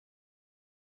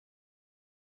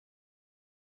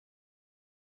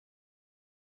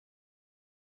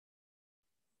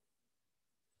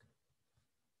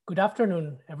Good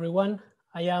afternoon, everyone.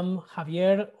 I am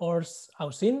Javier or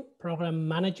Ausín, Program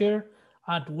Manager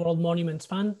at World Monuments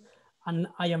Fund, and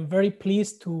I am very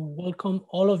pleased to welcome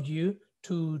all of you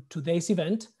to today's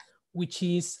event, which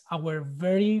is our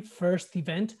very first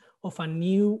event of a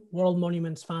new World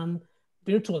Monuments Fund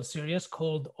virtual series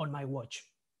called On My Watch.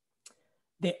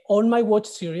 The On My Watch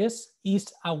series is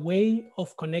a way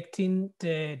of connecting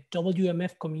the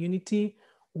WMF community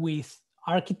with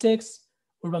architects,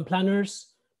 urban planners,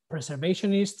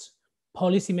 preservationists,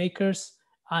 policymakers,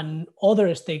 and other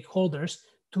stakeholders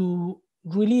to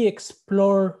really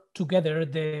explore together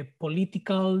the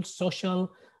political,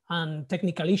 social, and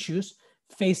technical issues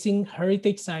facing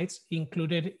heritage sites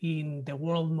included in the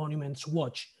World Monuments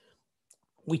Watch,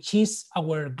 which is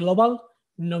our global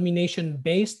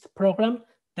nomination-based program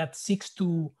that seeks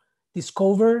to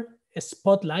discover,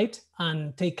 spotlight,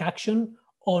 and take action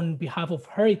on behalf of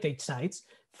heritage sites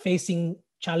facing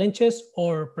challenges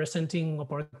or presenting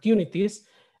opportunities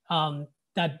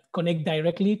that connect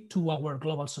directly to our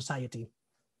global society.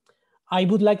 I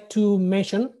would like to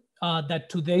mention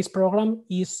that today's program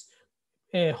is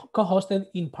co-hosted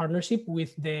in partnership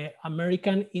with the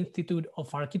American Institute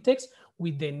of Architects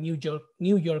with the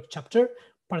New York chapter,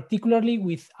 particularly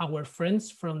with our friends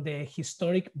from the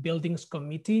Historic Buildings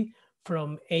Committee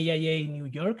from AIA New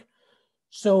York.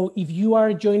 So if you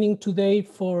are joining today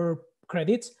for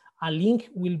credits, a link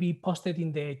will be posted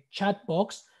in the chat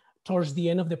box towards the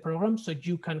end of the program so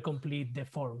you can complete the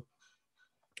form.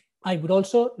 I would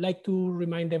also like to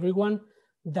remind everyone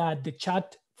that the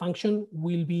chat function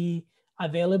will be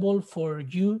available for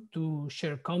you to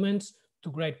share comments,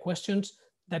 to write questions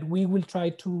that we will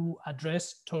try to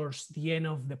address towards the end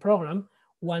of the program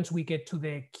once we get to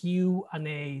the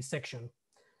Q&A section.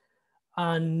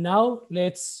 And now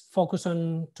let's focus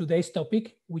on today's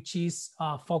topic, which is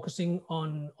focusing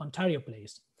on Ontario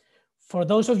Place. For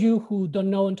those of you who don't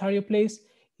know Ontario Place,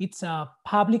 it's a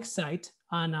public site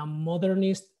and a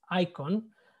modernist icon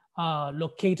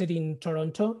located in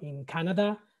Toronto, in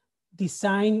Canada,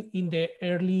 designed in the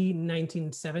early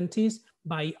 1970s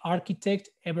by architect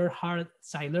Eberhard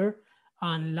Seiler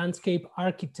and landscape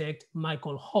architect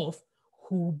Michael Hoff,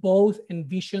 who both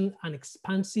envisioned an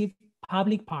expansive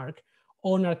public park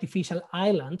on artificial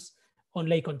islands on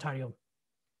Lake Ontario.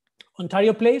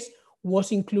 Ontario Place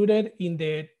was included in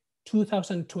the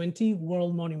 2020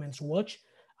 World Monuments Watch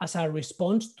as a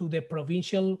response to the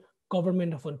provincial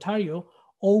government of Ontario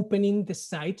opening the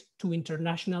site to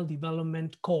international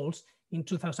development calls in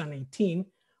 2018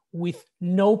 with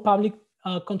no public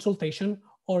consultation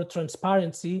or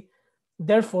transparency,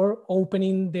 therefore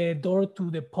opening the door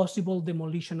to the possible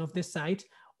demolition of the site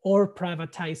or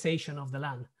privatization of the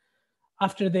land.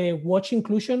 After the watch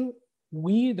inclusion,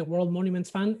 we, the World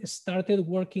Monuments Fund, started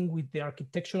working with the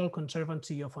Architectural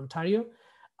Conservancy of Ontario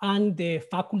and the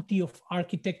Faculty of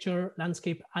Architecture,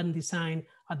 Landscape and Design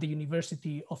at the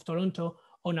University of Toronto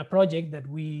on a project that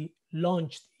we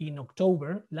launched in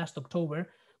October, last October,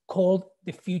 called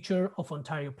The Future of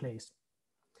Ontario Place.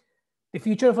 The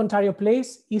Future of Ontario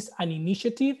Place is an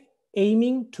initiative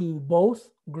aiming to both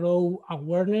grow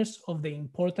awareness of the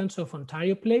importance of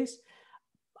Ontario Place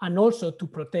and also to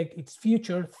protect its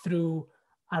future through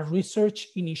a research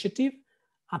initiative,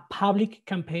 a public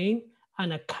campaign,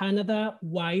 and a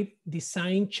Canada-wide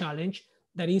design challenge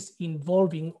that is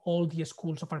involving all the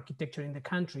schools of architecture in the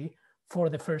country for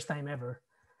the first time ever.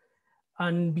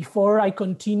 And before I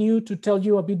continue to tell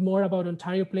you a bit more about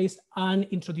Ontario Place and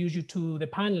introduce you to the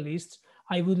panelists,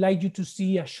 I would like you to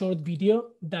see a short video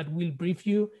that will brief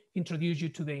you, introduce you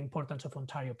to the importance of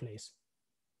Ontario Place.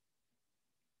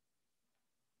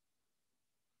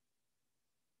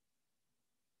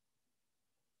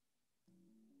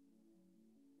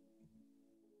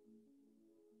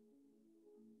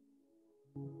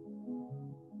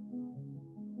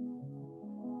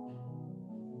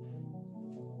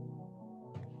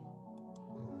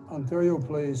 Ontario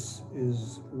Place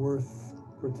is worth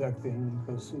protecting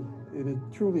because it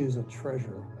truly is a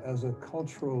treasure as a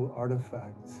cultural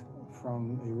artifact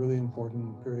from a really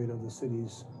important period of the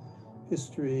city's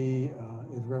history.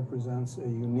 It represents a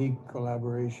unique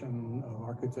collaboration of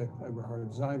architect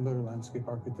Eberhard Seiler, landscape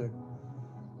architect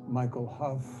Michael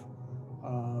Hoff,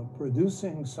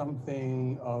 producing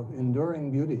something of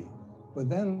enduring beauty. But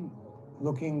then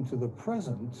looking to the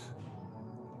present,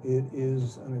 it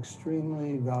is an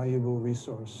extremely valuable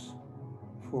resource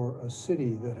for a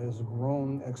city that has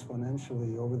grown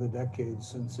exponentially over the decades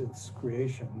since its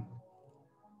creation.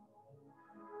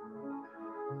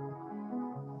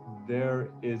 There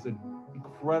is an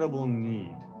incredible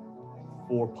need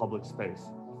for public space,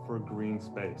 for green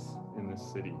space in this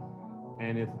city.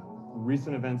 And if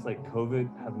recent events like COVID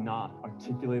have not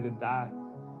articulated that,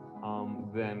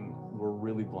 then we're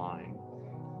really blind.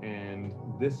 And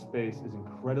this space is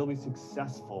incredibly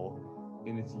successful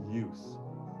in its use.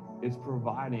 It's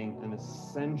providing an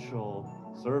essential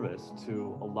service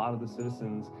to a lot of the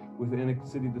citizens within a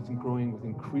city that's growing with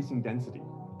increasing density.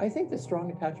 I think the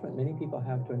strong attachment many people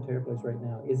have to Ontario Place right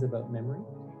now is about memory.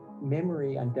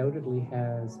 Memory undoubtedly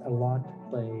has a lot to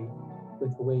play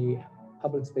with the way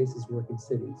public spaces work in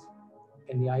cities,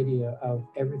 and the idea of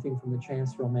everything from the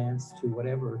chance romance to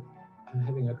whatever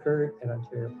having occurred at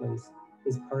Ontario Place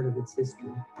is part of its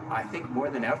history. I think more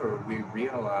than ever, we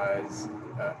realize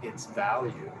its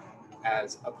value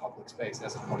as a public space,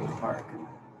 as a public park,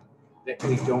 that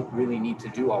we don't really need to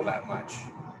do all that much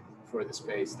for the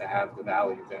space to have the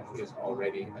value that is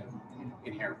already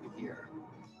inherently here.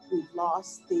 We've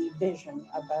lost the vision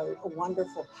about a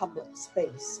wonderful public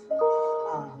space,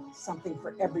 something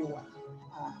for everyone,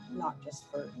 not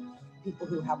just for people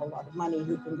who have a lot of money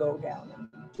who can go down and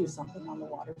do something on the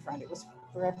waterfront. It was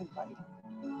for everybody.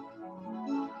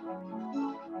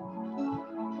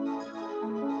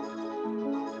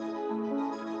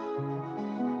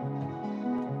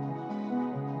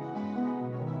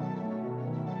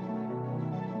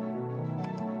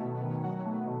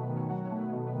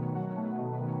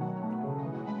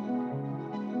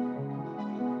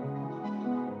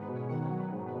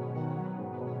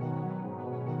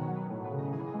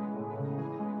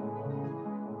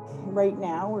 Right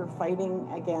now, we're fighting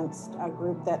against a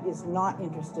group that is not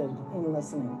interested in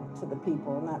listening to the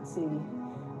people, and that's the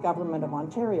Government of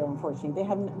Ontario, unfortunately.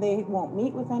 They won't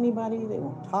meet with anybody, they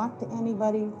won't talk to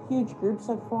anybody. Huge groups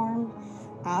have formed,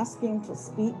 asking to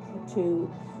speak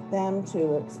to them,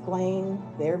 to explain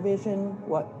their vision,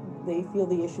 what they feel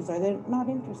the issues are. They're not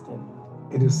interested.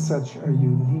 It is such a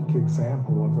unique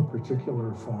example of a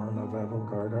particular form of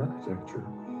avant-garde architecture,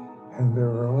 and there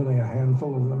are only a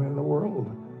handful of them in the world.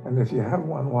 And if you have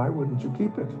one, why wouldn't you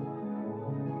keep it?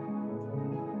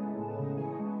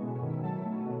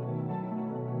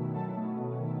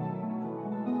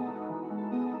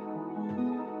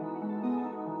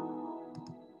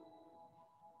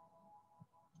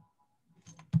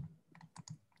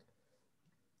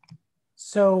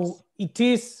 So it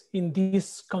is in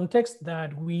this context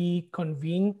that we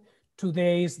convene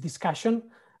today's discussion,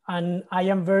 and I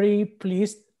am very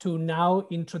pleased to now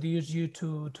introduce you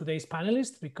to today's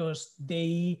panelists, because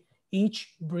they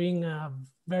each bring a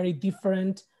very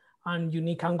different and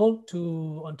unique angle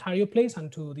to Ontario Place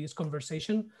and to this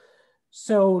conversation.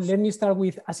 So let me start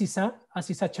with Aziza.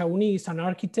 Aziza Chaouni is an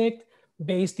architect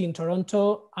based in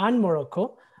Toronto and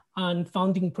Morocco, and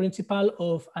founding principal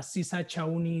of Aziza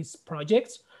Chaouni's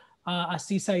projects.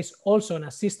 Aziza is also an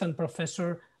assistant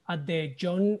professor at the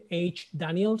John H.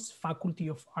 Daniels Faculty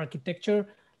of Architecture,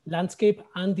 Landscape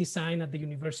and Design at the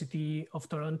University of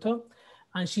Toronto.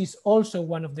 And she's also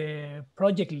one of the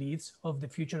project leads of the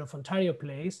Future of Ontario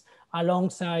Place,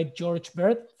 alongside George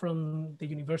Bird from the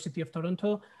University of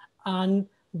Toronto and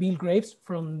Bill Graves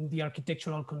from the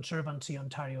Architectural Conservancy,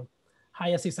 Ontario.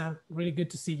 Hi, Aziza, really good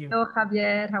to see you. Hello,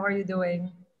 Javier, how are you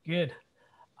doing? Good.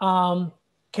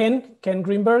 Ken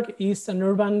Greenberg is an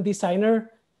urban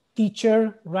designer,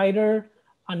 teacher, writer,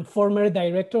 and former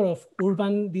director of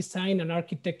urban design and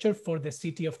architecture for the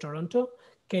City of Toronto.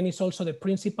 Ken is also the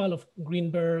principal of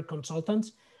Greenberg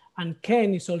Consultants. And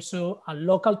Ken is also a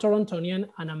local Torontonian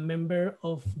and a member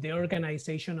of the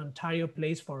organization Ontario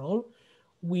Place for All,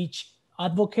 which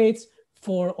advocates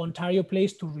for Ontario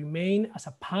Place to remain as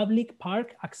a public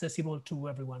park accessible to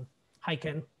everyone. Hi,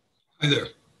 Ken. Hi there.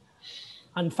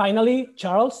 And finally,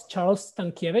 Charles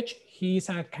Stankievech. He is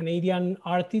a Canadian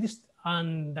artist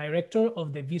and director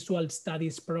of the Visual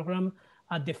Studies program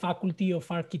at the Faculty of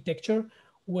Architecture,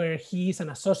 where he is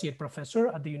an associate professor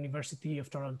at the University of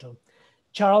Toronto.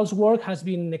 Charles' work has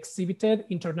been exhibited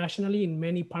internationally in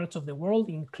many parts of the world,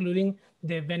 including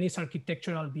the Venice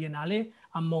Architectural Biennale,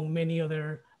 among many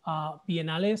other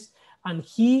biennales. And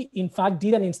he, in fact,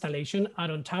 did an installation at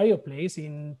Ontario Place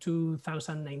in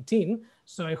 2019.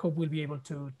 So I hope we'll be able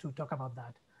to talk about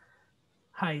that.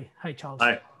 Hi, Charles.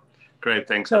 Hi, great,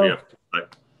 thanks, Javier. Hi.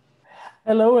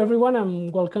 Hello, everyone,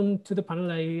 and welcome to the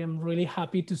panel. I am really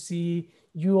happy to see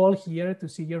you all here, to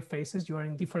see your faces. You are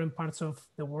in different parts of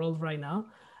the world right now.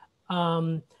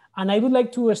 And I would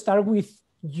like to start with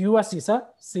you, Aziza,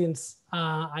 since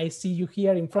I see you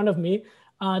here in front of me,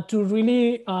 to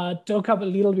really talk a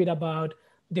little bit about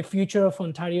the Future of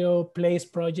Ontario Place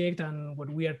project and what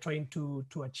we are trying to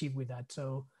achieve with that.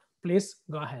 So please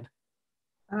go ahead.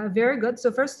 Very good.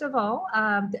 So first of all,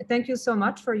 thank you so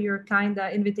much for your kind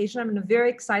invitation. I'm very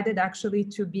excited actually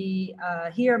to be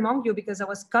here among you because I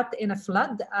was caught in a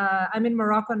flood. I'm in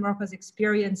Morocco, and Morocco has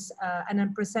experienced an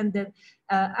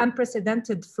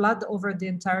unprecedented flood over the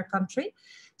entire country.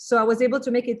 So I was able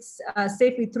to make it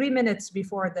safely 3 minutes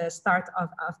before the start of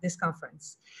this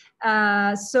conference.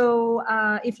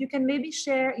 If you can maybe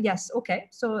share, yes, okay.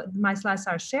 So my slides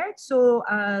are shared. So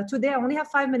today I only have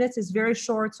 5 minutes, it's very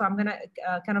short. So I'm gonna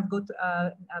kind of go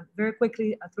very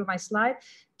quickly through my slide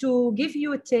to give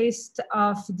you a taste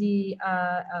of the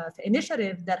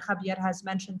initiative that Javier has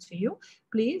mentioned to you.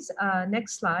 Please,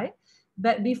 next slide.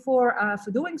 But before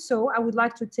for doing so, I would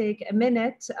like to take a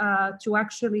minute to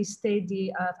actually state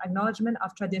the acknowledgement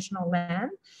of traditional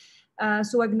land.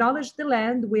 So acknowledge the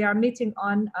land we are meeting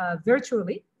on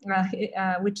virtually,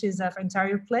 which is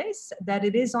Ontario Place, that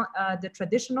it is on the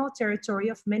traditional territory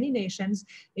of many nations,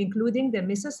 including the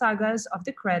Mississaugas of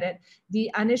the Credit, the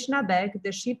Anishinabeg,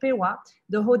 the Chippewa,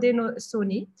 the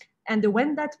Haudenosaunee, and the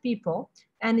Wendat people,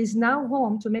 and is now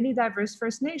home to many diverse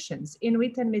First Nations,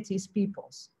 Inuit and Métis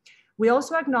peoples. We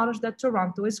also acknowledge that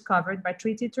Toronto is covered by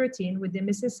Treaty 13 with the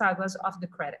Mississaugas of the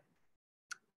Credit.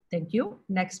 Thank you.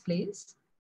 Next, please.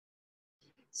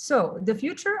 So the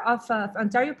Future of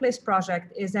Ontario Place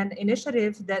project is an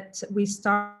initiative that we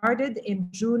started in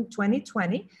June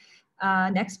 2020.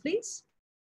 Next, please.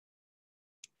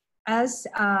 As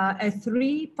a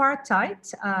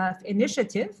three-partite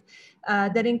initiative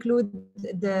that include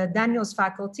the Daniels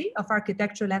Faculty of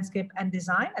Architecture, Landscape and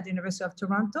Design at the University of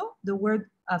Toronto, the World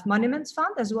of Monuments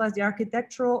Fund, as well as the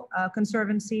Architectural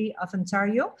Conservancy of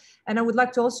Ontario. And I would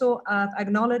like to also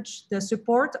acknowledge the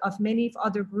support of many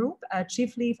other groups,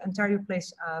 chiefly Ontario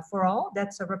Place for All,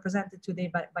 that's represented today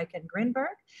by Ken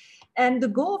Greenberg. And the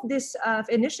goal of this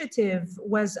initiative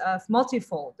was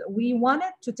multifold. We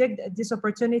wanted to take this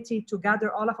opportunity to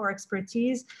gather all of our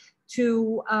expertise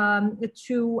to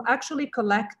actually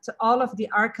collect all of the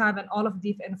archive and all of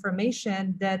the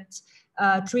information that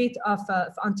treat of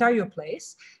Ontario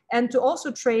Place, and to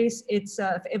also trace its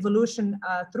evolution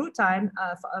through time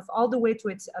of all the way to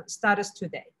its status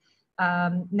today.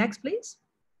 Next, please.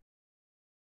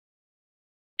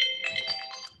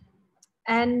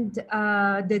 And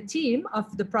the team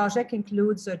of the project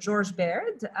includes George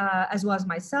Baird, as well as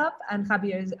myself, and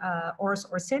Javier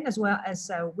Ausín, as well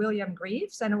as William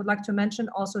Greaves. And I would like to mention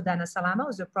also Dana Salama,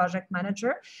 who's a project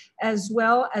manager, as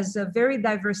well as a very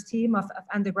diverse team of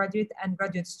undergraduate and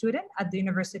graduate students at the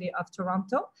University of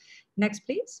Toronto. Next,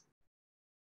 please.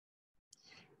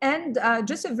 And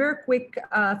just a very quick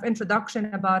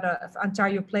introduction about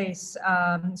Ontario Place.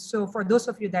 So for those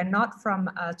of you that are not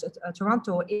from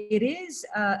Toronto, it is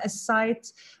a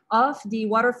site of the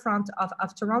waterfront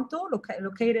of Toronto,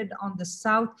 located on the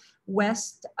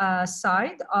southwest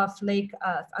side of Lake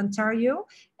Ontario.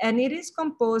 And it is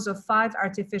composed of 5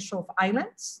 artificial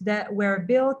islands that were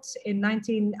built in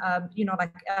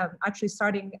actually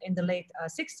starting in the late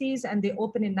 60s, and they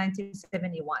opened in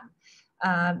 1971.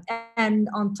 And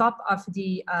on top of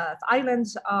the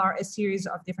islands are a series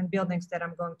of different buildings that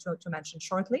I'm going to mention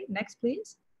shortly. Next,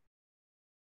 please.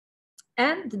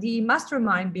 And the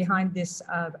mastermind behind this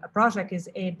project is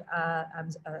Abe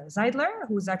Zeidler,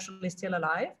 who's actually still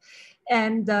alive,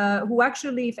 and who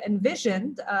actually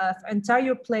envisioned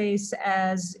Ontario Place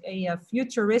as a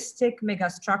futuristic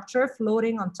megastructure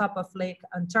floating on top of Lake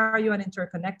Ontario and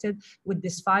interconnected with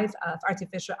these 5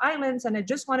 artificial islands. And I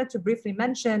just wanted to briefly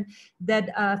mention that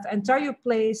Ontario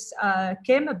Place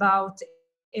came about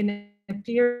in a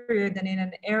period and in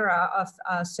an era of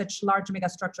such large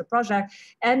megastructure project,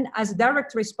 and as a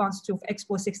direct response to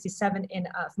Expo 67 in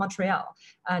Montreal.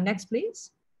 Next,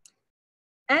 please.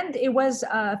 And it was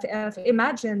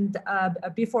imagined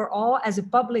before all as a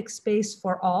public space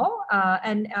for all,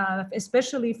 and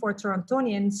especially for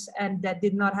Torontonians and that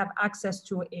did not have access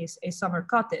to a summer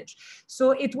cottage.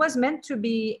 So it was meant to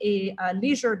be a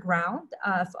leisure ground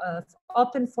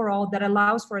open for all that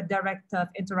allows for a direct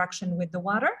interaction with the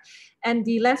water. And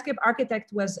the landscape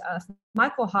architect was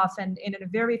Michael Hoff, and in a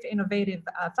very innovative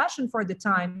fashion for the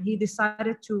time, he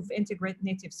decided to integrate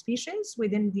native species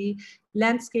within the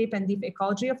landscape and the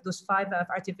ecology of those 5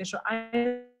 artificial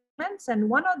islands. And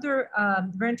one other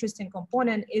very interesting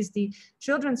component is the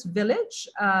Children's Village,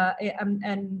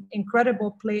 an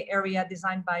incredible play area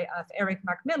designed by Eric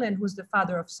Macmillan, who's the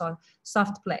father of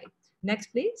soft play. Next,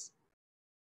 please.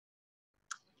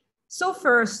 So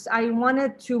first, I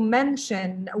wanted to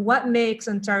mention what makes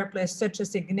Ontario Place such a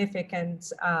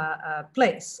significant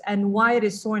place and why it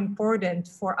is so important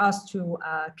for us to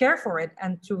care for it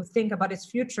and to think about its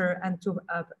future and to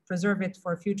preserve it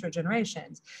for future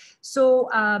generations. So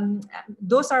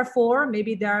those are four,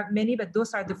 maybe there are many, but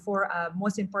those are the four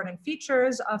most important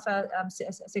features of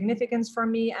significance for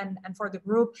me and for the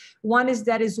group. One is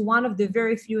that is one of the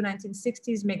very few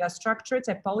 1960s megastructure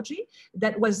typology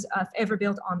that was ever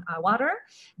built on water.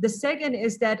 The second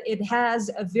is that it has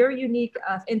a very unique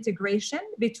integration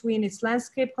between its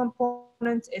landscape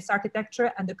component, its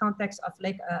architecture, and the context of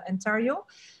Lake Ontario.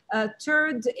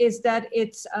 Third is that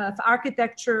its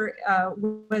architecture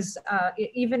was,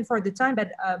 even for the time,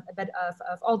 but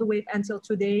all the way until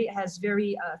today, has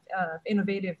very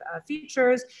innovative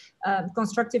features,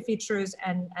 constructive features,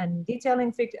 and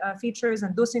detailing features,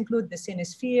 and those include the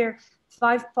Cinesphere,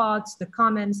 5 pods, the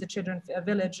commons, the children's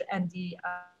village, and the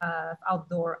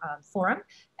outdoor forum,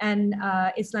 and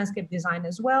its landscape design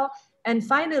as well. And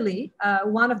finally,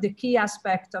 one of the key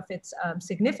aspects of its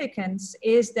significance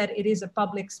is that it is a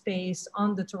public space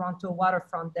on the Toronto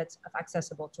waterfront that's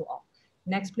accessible to all.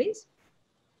 Next, please.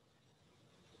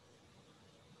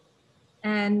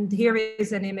 And here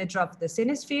is an image of the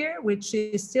Cinesphere, which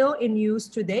is still in use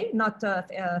today, not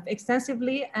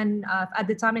extensively. And at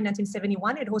the time in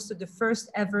 1971, it hosted the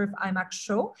first ever IMAX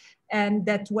show. And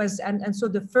that was, and so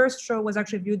the first show was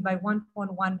actually viewed by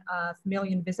 1.1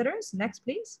 million visitors. Next,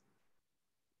 please.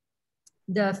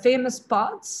 The famous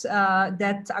pods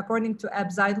that, according to Ab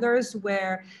Zeidler's,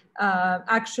 were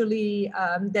actually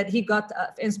that he got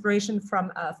inspiration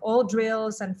from oil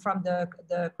drills and from the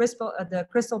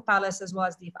Crystal Palace, as well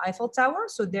as the Eiffel Tower.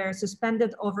 So they're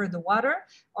suspended over the water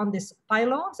on these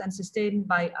pylons and sustained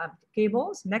by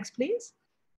cables. Next, please.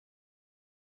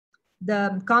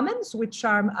 The commons, which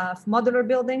are modular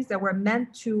buildings that were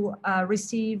meant to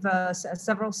receive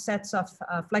several sets of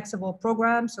flexible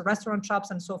programs, so restaurant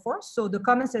shops, and so forth. So the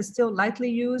commons is still lightly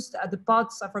used. The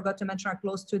pods, I forgot to mention, are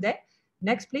closed today.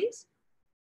 Next, please.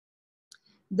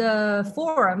 The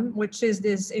forum, which is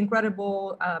this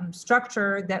incredible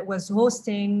structure that was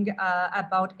hosting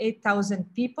about 8,000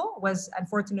 people, was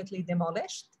unfortunately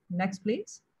demolished. Next,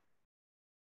 please.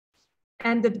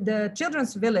 And the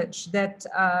children's village that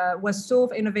was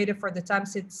so innovative for the time,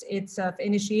 it's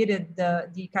initiated the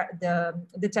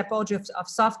typology of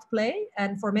soft play.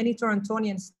 And for many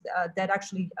Torontonians that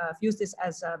actually use this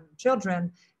as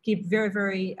children, keep very,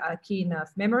 very keen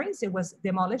memories. It was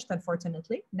demolished,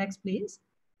 unfortunately. Next, please.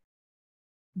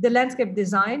 The landscape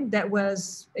design that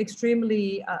was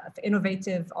extremely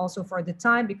innovative also for the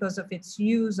time because of its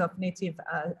use of native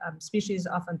species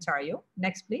of Ontario.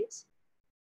 Next, please.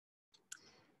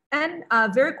 And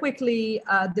very quickly,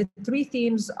 the 3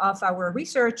 themes of our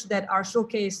research that are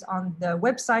showcased on the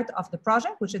website of the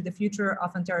project, which is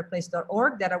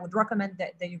thefutureofontarioplace.org, that I would recommend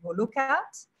that you go look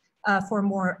at for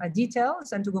more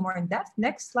details and to go more in depth.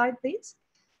 Next slide, please.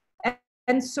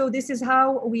 And so this is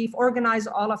how we've organized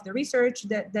all of the research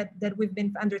that we've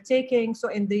been undertaking. So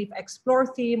in the Explore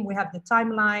theme, we have the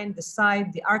timeline, the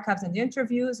site, the archives, and the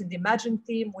interviews. In the Imagine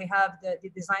theme, we have the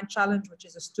Design Challenge, which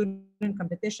is a student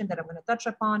competition that I'm going to touch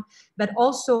upon, but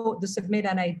also the Submit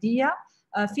an Idea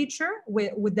feature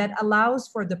that allows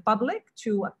for the public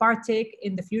to partake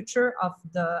in the future of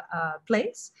the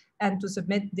place and to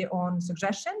submit their own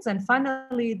suggestions. And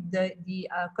finally, the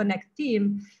Connect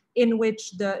theme, in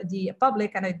which the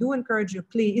public, and I do encourage you,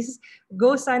 please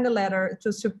go sign a letter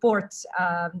to support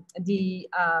the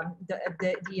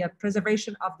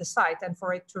preservation of the site and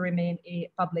for it to remain a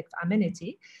public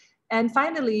amenity. And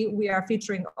finally, we are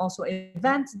featuring also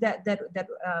events that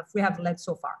we have led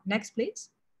so far. Next, please.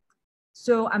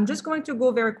 So I'm just going to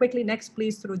go very quickly, next,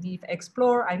 please, through the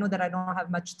Explore. I know that I don't have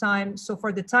much time. So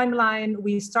for the timeline,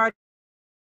 we start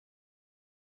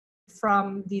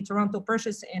from the Toronto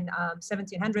purchase in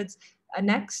 1700s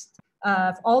next,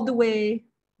 all the way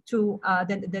to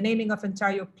the naming of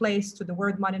Ontario Place to the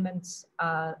World Monuments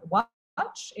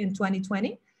Watch in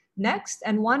 2020. Next,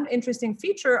 and one interesting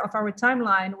feature of our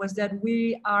timeline was that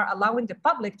we are allowing the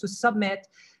public to submit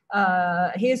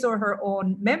his or her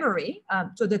own memory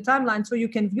to the timeline, so you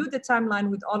can view the timeline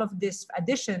with all of these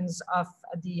additions of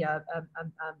the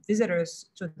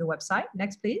visitors to the website.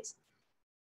 Next, please.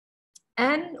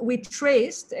 And we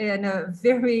traced in a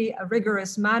very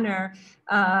rigorous manner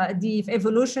the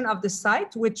evolution of the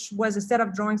site, which was a set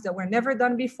of drawings that were never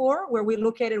done before, where we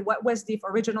located what was the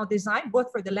original design,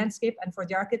 both for the landscape and for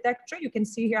the architecture. You can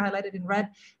see here highlighted in red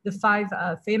the 5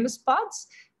 famous spots.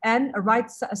 And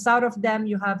right south of them,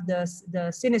 you have the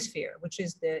Cinesphere, which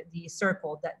is the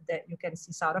circle that you can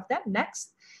see south of them.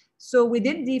 Next. So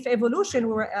within the evolution,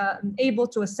 we were able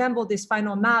to assemble this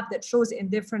final map that shows in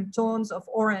different tones of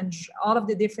orange all of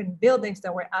the different buildings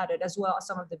that were added, as well as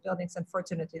some of the buildings,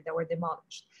 unfortunately, that were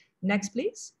demolished. Next,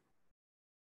 please.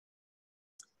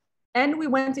 And we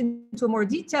went into more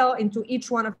detail into each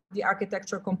one of the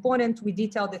architectural components. We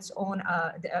detailed its own,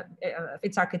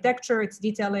 its architecture, its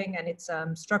detailing, and its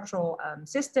structural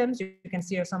systems. You can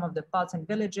see here some of the pods and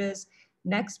villages.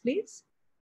 Next, please.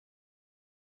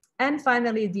 And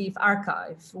finally, the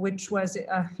archive, which was,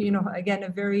 again, a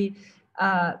very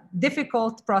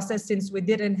difficult process since we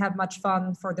didn't have much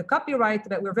fun for the copyright,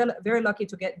 but we're very, very lucky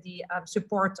to get the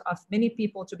support of many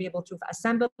people to be able to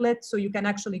assemble it. So you can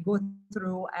actually go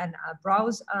through and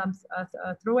browse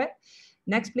through it.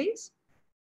 Next, please.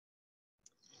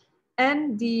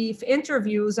 And the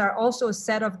interviews are also a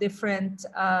set of different,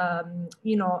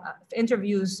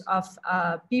 interviews of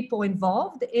people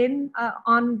involved in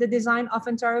on the design of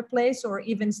Ontario Place, or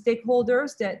even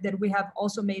stakeholders that we have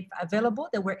also made available,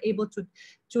 that we're able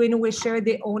to in a way share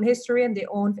their own history and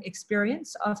their own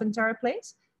experience of Ontario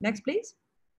Place. Next, please.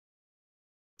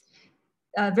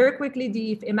 Very quickly,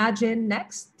 the Imagine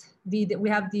next. We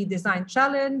have the Design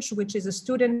Challenge, which is a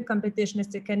student competition.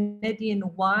 It's a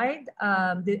Canadian-wide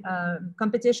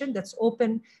competition that's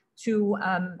open to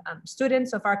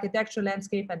students of architecture,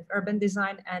 landscape, and urban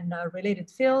design and related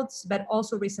fields, but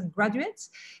also recent graduates.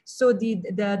 So the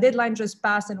deadline just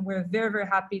passed, and we're very, very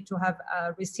happy to have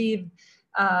received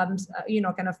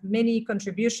kind of many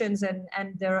contributions,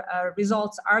 and their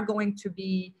results are going to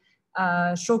be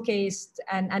showcased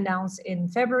and announced in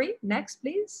February. Next,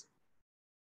 please.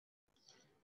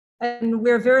 And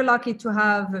we're very lucky to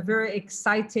have a very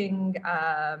exciting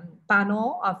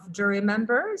panel of jury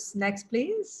members. Next,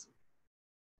 please.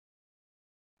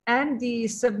 And the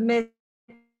submit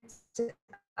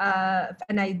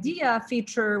an idea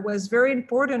feature was very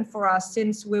important for us,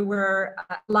 since we were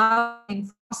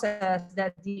allowing process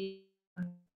that the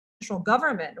national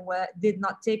government did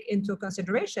not take into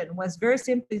consideration. Was very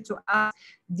simply to ask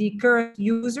the current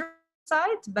user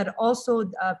site, but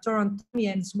also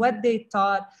Torontonians what they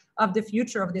thought of the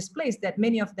future of this place that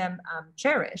many of them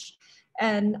cherish.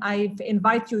 And I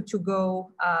invite you to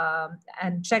go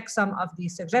and check some of the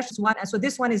suggestions. So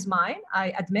this one is mine.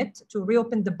 I admit to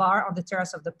reopen the bar on the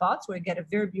terrace of the pots, where you get a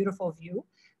very beautiful view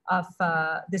of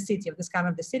the city, of the sky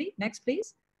of the city. Next,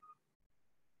 please.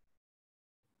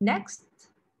 Next.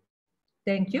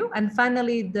 Thank you. And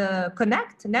finally, the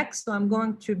Connect. Next, so I'm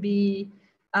going to be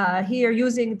here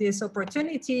using this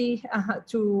opportunity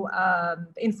to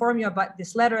inform you about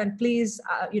this letter, and please,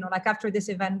 like after this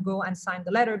event, go and sign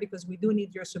the letter, because we do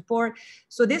need your support.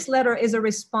 So this letter is a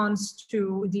response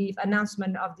to the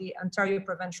announcement of the Ontario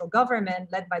provincial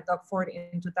government, led by Doug Ford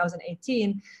in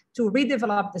 2018, to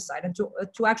redevelop the site and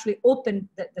to actually open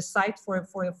the site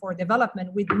for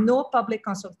development with no public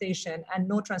consultation and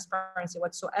no transparency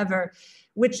whatsoever,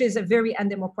 which is a very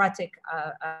undemocratic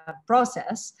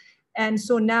process. And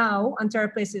so now Ontario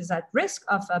Place is at risk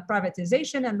of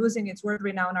privatization and losing its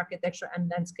world-renowned architecture and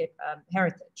landscape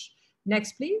heritage.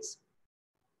 Next, please.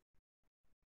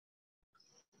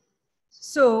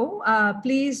 So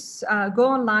please go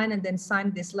online and then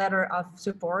sign this letter of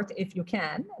support if you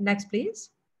can. Next,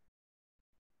 please.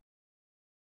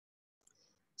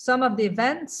 Some of the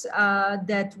events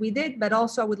that we did, but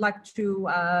also I would like to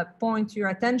point your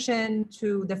attention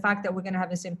to the fact that we're going to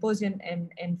have a symposium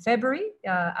in February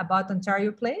about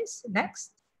Ontario Place.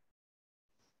 Next.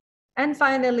 And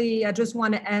finally, I just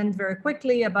want to end very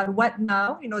quickly about what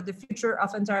now, the future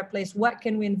of Ontario Place, what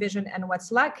can we envision and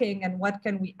what's lacking, and what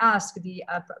can we ask the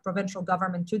provincial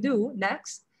government to do.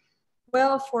 Next.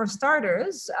 Well, for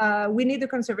starters, we need a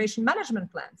conservation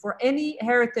management plan for any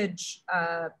heritage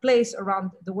place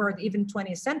around the world, even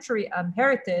 20th century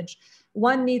heritage.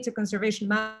 One needs a conservation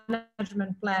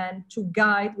management plan to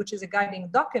guide, which is a guiding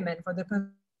document for the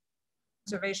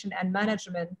conservation and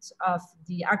management of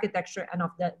the architecture and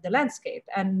of the landscape.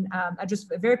 And I just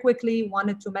very quickly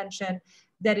wanted to mention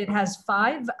that it has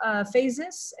 5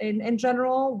 phases in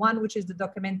general. One, which is the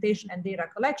documentation and data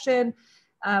collection,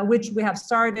 which we have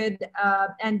started,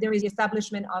 and there is the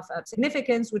establishment of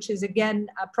significance, which is again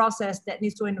a process that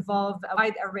needs to involve a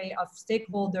wide array of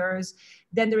stakeholders.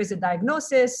 Then there is a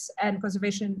diagnosis and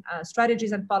conservation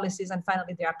strategies and policies, and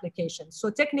finally the application.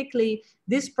 So technically,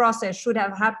 this process should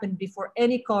have happened before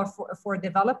any call for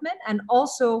development, and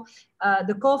also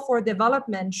the call for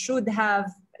development should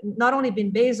have not only been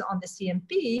based on the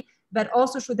CMP, but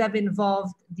also should have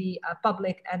involved the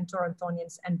public and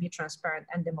Torontonians and be transparent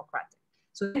and democratic.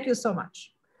 So thank you so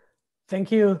much.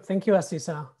 Thank you,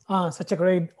 Aziza. Such a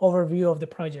great overview of the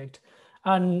project.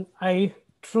 And I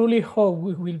truly hope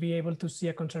we will be able to see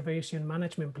a conservation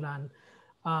management plan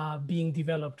being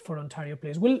developed for Ontario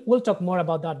Place. We'll talk more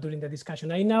about that during the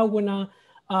discussion. I now wanna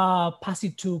pass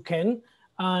it to Ken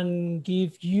and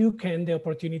give you, Ken, the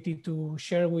opportunity to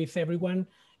share with everyone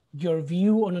your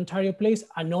view on Ontario Place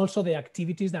and also the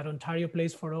activities that Ontario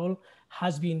Place for All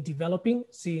has been developing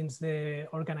since the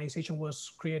organization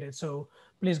was created. So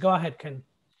please go ahead, Ken.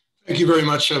 Thank you very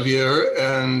much, Javier.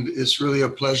 And it's really a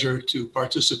pleasure to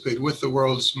participate with the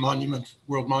World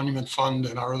Monument Fund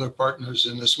and our other partners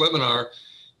in this webinar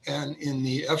and in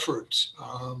the effort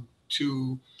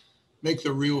to make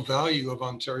the real value of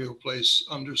Ontario Place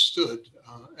understood.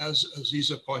 As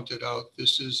Aziza pointed out,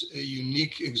 this is a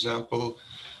unique example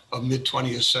of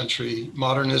mid-20th century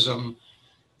modernism.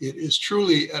 It is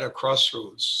truly at a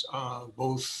crossroads,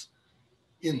 both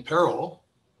in peril,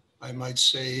 I might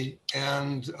say,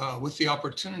 and with the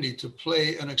opportunity to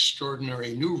play an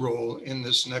extraordinary new role in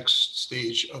this next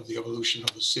stage of the evolution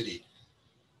of the city.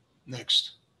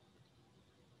 Next.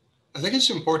 I think it's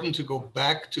important to go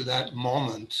back to that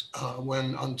moment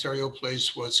when Ontario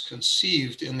Place was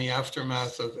conceived in the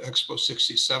aftermath of Expo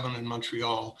 67 in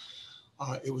Montreal.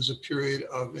 It was a period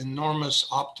of enormous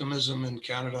optimism in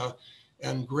Canada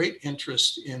and great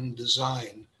interest in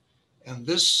design. And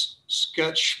this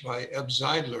sketch by Eb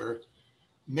Zeidler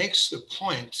makes the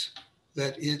point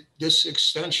that this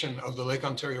extension of the Lake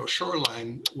Ontario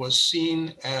shoreline was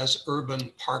seen as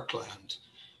urban parkland,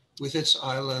 with its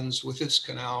islands, with its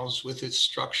canals, with its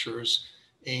structures,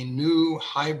 a new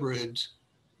hybrid,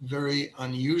 very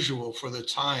unusual for the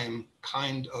time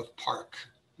kind of park.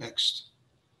 Next.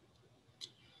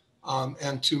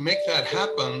 And to make that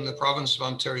happen, the province of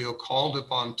Ontario called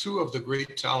upon two of the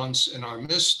great talents in our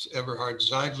midst, Everhard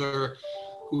Zeidler,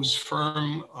 whose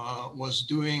firm was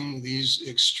doing these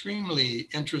extremely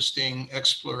interesting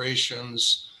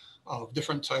explorations of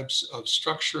different types of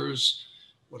structures,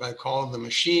 what I call the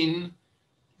machine,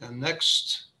 and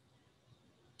next,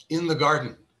 in the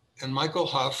garden. And Michael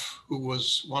Huff, who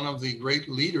was one of the great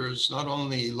leaders, not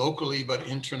only locally, but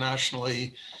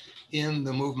internationally, in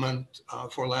the movement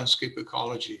for landscape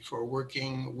ecology, for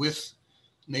working with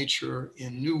nature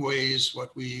in new ways,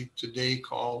 what we today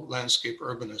call landscape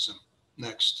urbanism.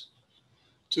 Next.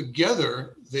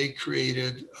 Together, they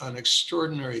created an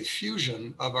extraordinary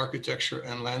fusion of architecture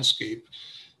and landscape.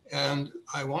 And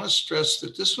I want to stress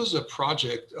that this was a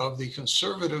project of the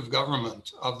conservative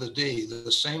government of the day,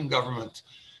 the same government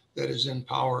that is in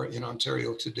power in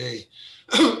Ontario today.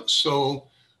 So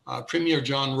Premier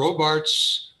John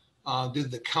Robarts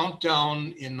did the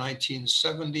countdown in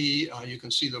 1970. You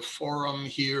can see the forum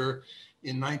here.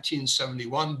 In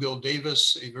 1971, Bill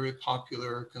Davis, a very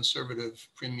popular conservative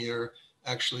premier,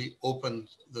 actually opened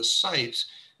the site.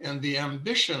 And the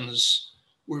ambitions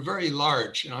were very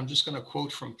large. And I'm just going to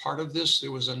quote from part of this.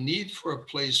 There was a need for a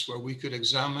place where we could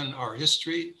examine our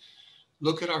history,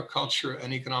 look at our culture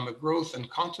and economic growth, and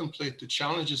contemplate the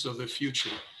challenges of the future.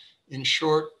 In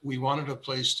short, we wanted a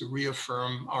place to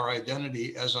reaffirm our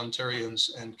identity as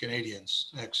Ontarians and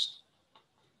Canadians. Next.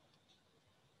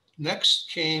 Next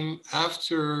came,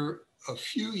 after a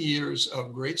few years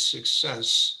of great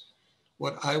success,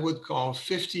 what I would call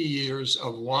 50 years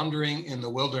of wandering in the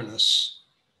wilderness,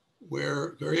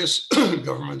 where various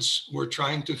governments were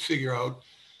trying to figure out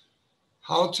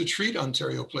how to treat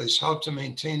Ontario Place, how to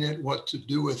maintain it, what to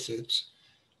do with it,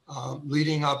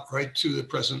 leading up right to the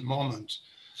present moment.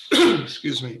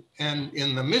 Excuse me. And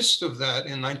in the midst of that,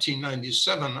 in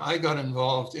 1997, I got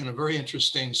involved in a very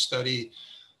interesting study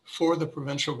for the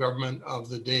provincial government of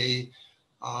the day,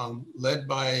 led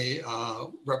by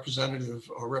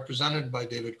represented by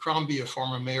David Crombie, a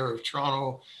former mayor of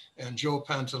Toronto, and Joe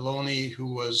Pantalone,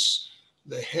 who was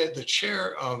the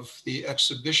chair of the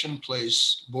Exhibition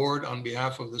Place board on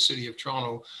behalf of the City of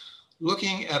Toronto,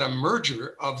 looking at a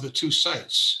merger of the two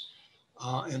sites.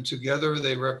 And together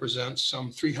they represent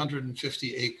some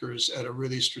 350 acres at a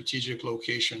really strategic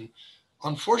location.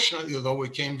 Unfortunately, though we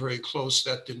came very close,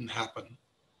 that didn't happen.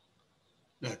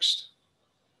 Next.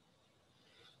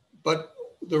 But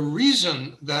the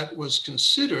reason that was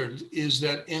considered is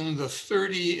that in the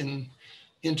 30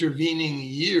 intervening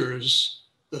years,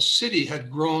 the city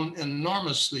had grown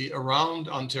enormously around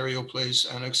Ontario Place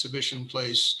and Exhibition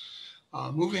Place,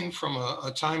 moving from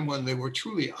a time when they were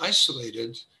truly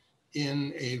isolated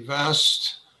in a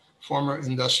vast former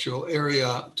industrial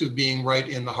area to being right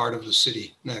in the heart of the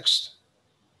city. Next.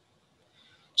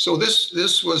 So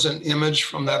this was an image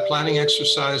from that planning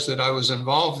exercise that I was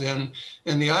involved in.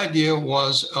 And the idea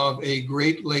was of a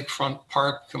great lakefront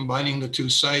park combining the two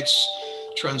sites.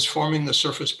 transforming the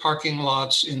surface parking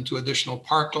lots into additional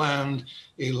parkland,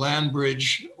 a land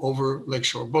bridge over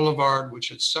Lakeshore Boulevard, which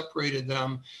had separated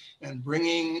them, and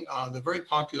bringing the very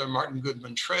popular Martin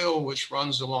Goodman Trail, which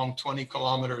runs along 20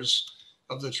 kilometers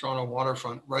of the Toronto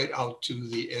waterfront right out to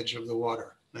the edge of the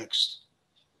water. Next.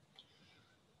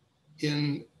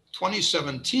 In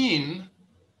 2017,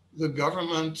 the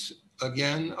government,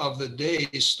 again, of the day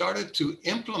started to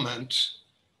implement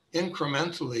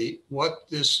incrementally what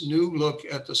this new look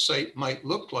at the site might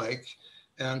look like.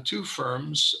 And two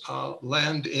firms,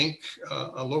 Land Inc.,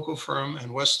 a local firm,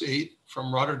 and West 8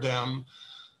 from Rotterdam,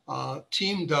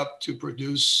 teamed up to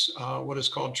produce what is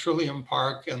called Trillium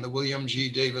Park and the William G.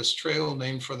 Davis Trail,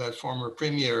 named for that former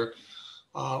premier,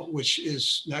 which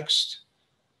is next.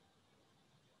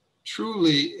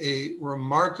 Truly a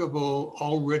remarkable,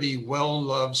 already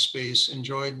well-loved space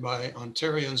enjoyed by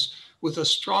Ontarians, with a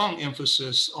strong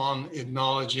emphasis on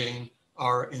acknowledging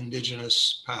our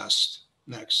Indigenous past.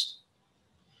 Next.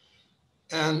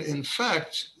 And in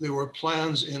fact, there were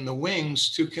plans in the wings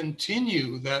to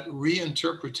continue that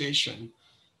reinterpretation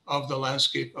of the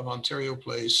landscape of Ontario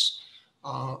Place,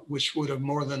 which would have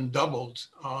more than doubled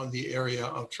the area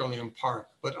of Trillium Park.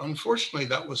 But unfortunately,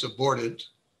 that was aborted.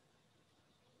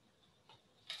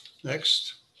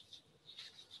 Next.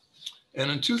 And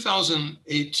in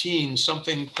 2018,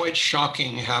 something quite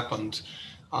shocking happened.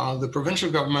 The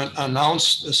provincial government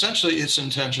announced essentially its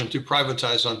intention to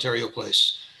privatize Ontario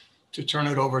Place, to turn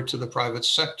it over to the private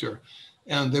sector.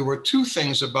 And there were two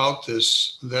things about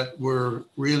this that were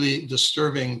really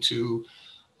disturbing to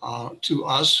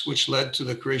us, which led to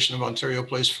the creation of Ontario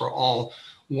Place for All.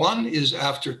 One is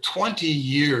after 20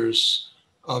 years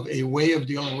of a way of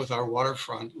dealing with our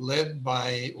waterfront, led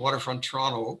by Waterfront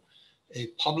Toronto, a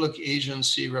public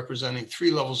agency representing three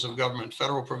levels of government,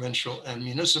 federal, provincial, and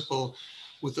municipal,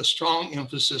 with a strong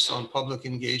emphasis on public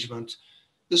engagement.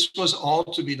 This was all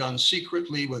to be done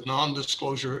secretly with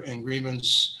non-disclosure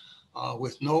agreements,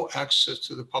 with no access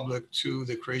to the public to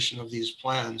the creation of these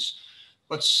plans.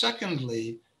 But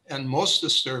secondly, and most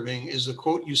disturbing, is the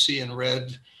quote you see in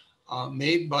red,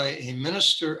 made by a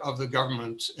minister of the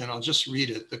government, and I'll just read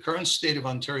it. "The current state of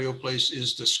Ontario Place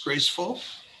is disgraceful,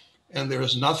 and there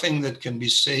is nothing that can be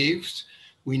saved.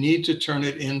 We need to turn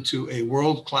it into a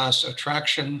world-class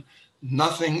attraction.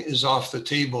 Nothing is off the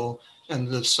table, and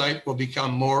the site will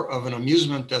become more of an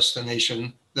amusement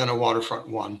destination than a waterfront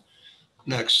one."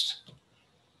 Next.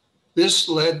 This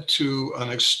led to an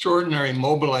extraordinary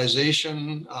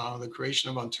mobilization, the creation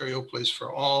of Ontario Place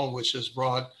for All, which has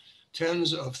brought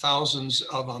tens of thousands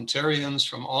of Ontarians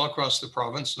from all across the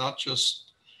province, not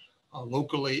just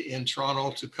locally in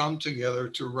Toronto, to come together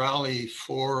to rally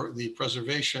for the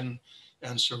preservation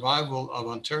and survival of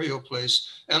Ontario Place,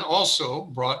 and also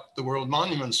brought the World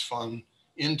Monuments Fund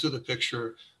into the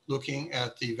picture, looking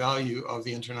at the value of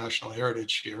the international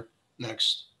heritage here.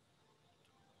 Next.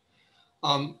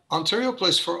 Ontario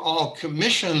Place for All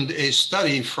commissioned a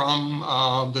study from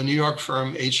the New York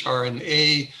firm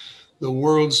HR&A, the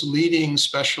world's leading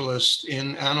specialist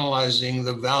in analyzing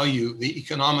the value, the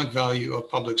economic value of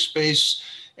public space.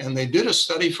 And they did a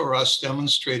study for us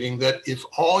demonstrating that if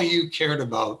all you cared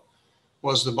about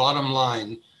was the bottom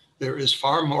line, there is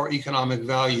far more economic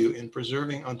value in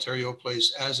preserving Ontario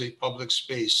Place as a public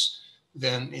space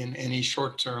than in any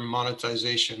short-term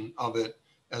monetization of it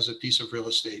as a piece of real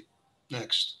estate.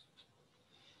 Next.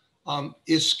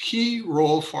 Its key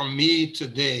role for me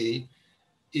today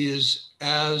is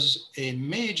as a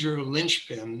major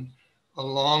linchpin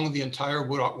along the entire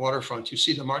waterfront. You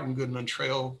see the Martin Goodman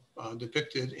Trail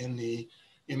depicted in the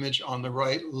image on the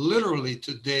right. Literally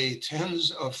today,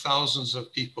 tens of thousands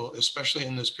of people, especially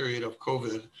in this period of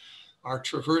COVID, are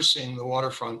traversing the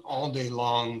waterfront all day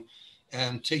long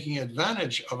and taking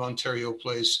advantage of Ontario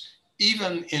Place,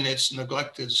 even in its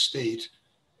neglected state,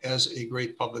 as a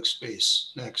great public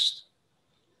space. Next.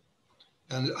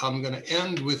 And I'm going to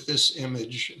end with this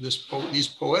image, these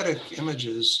poetic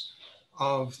images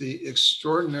of the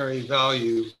extraordinary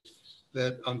value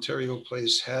that Ontario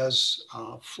Place has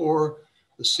for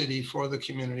the city, for the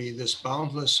community, this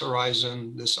boundless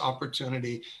horizon, this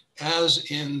opportunity,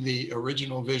 as in the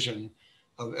original vision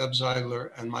of Ebb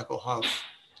Zeidler and Michael Huff,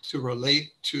 to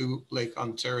relate to Lake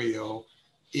Ontario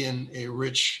in a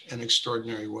rich and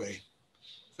extraordinary way.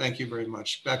 Thank you very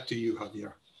much. Back to you,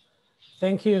 Javier.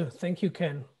 Thank you,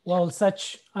 Ken. Well,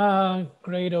 such a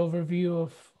great overview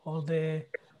of all the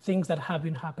things that have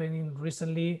been happening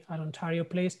recently at Ontario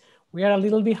Place. We are a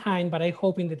little behind, but I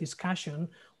hope in the discussion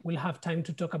we'll have time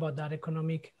to talk about that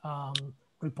economic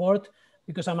report,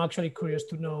 because I'm actually curious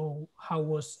to know how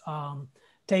was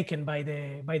taken by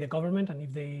the government, and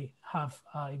if they have,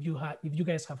 if you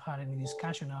guys have had any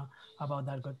discussion about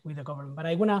that with the government. But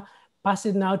I wanna pass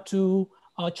it now to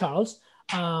Charles.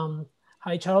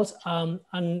 Hi, Charles,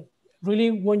 and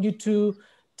really want you to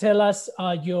tell us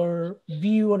your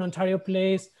view on Ontario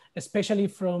Place, especially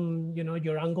from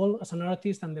your angle as an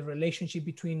artist and the relationship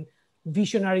between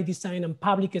visionary design and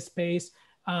public space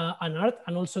and art,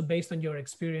 and also based on your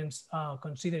experience,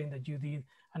 considering that you did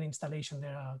an installation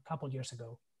there a couple years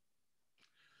ago.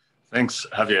 Thanks,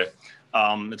 Javier.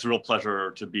 It's a real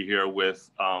pleasure to be here with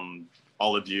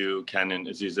all of you, Ken and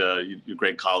Aziza, you're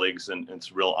great colleagues, and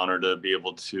it's a real honor to be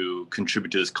able to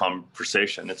contribute to this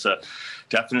conversation. It's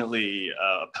definitely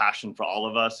a passion for all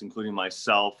of us, including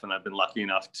myself, and I've been lucky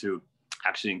enough to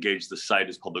actually engage the site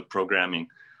as public programming.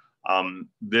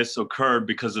 This occurred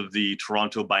because of the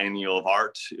Toronto Biennial of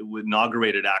Art. It was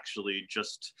inaugurated actually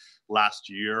just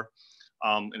last year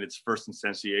in its first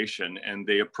instantiation, and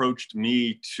they approached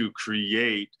me to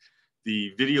create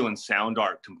the video and sound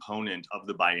art component of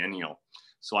the biennial.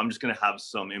 So I'm just going to have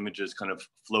some images kind of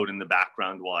float in the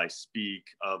background while I speak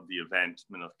of the event,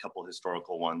 and a couple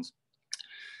historical ones.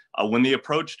 When they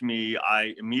approached me,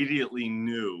 I immediately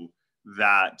knew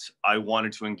that I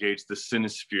wanted to engage the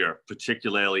Cinesphere,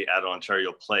 particularly at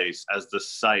Ontario Place, as the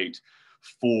site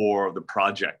for the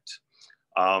project.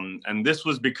 And this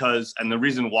was because, and the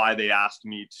reason why they asked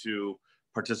me to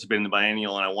participate in the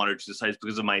biennial and I wanted to decide is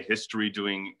because of my history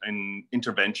doing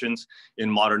interventions in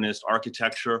modernist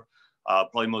architecture.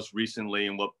 Probably most recently,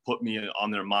 and what put me on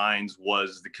their minds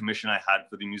was the commission I had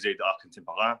for the Musée d'Art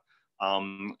Contemporain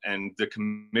and the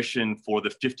commission for the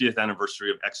 50th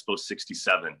anniversary of Expo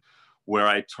 67, where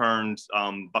I turned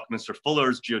Buckminster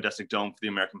Fuller's geodesic dome for the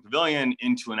American Pavilion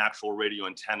into an actual radio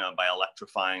antenna by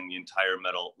electrifying the entire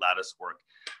metal lattice work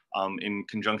in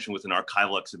conjunction with an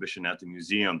archival exhibition at the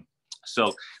museum. So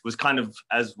it was kind of,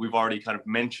 as we've already kind of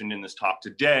mentioned in this talk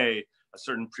today, a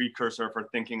certain precursor for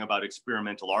thinking about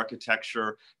experimental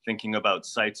architecture, thinking about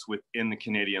sites within the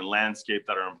Canadian landscape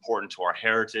that are important to our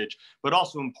heritage, but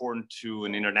also important to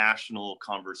an international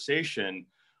conversation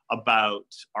about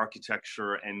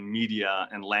architecture and media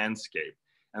and landscape.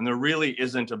 And there really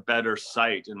isn't a better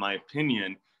site, in my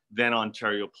opinion, than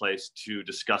Ontario Place to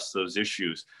discuss those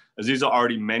issues. Aziza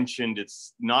already mentioned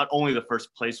it's not only the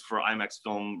first place for IMAX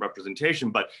film representation,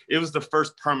 but it was the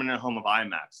first permanent home of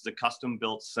IMAX. It's a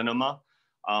custom-built cinema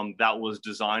that was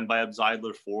designed by Eb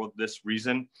Zeidler for this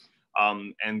reason.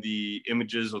 And the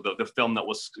images of the film that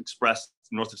was expressed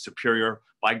north of Superior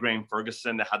by Graham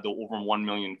Ferguson that had the over 1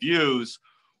 million views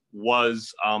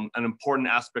was an important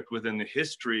aspect within the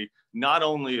history, not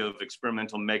only of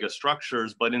experimental mega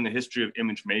structures, but in the history of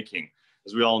image making.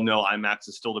 As we all know, IMAX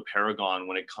is still the paragon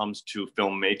when it comes to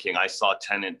filmmaking. I saw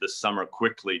Tenet this summer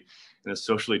quickly in a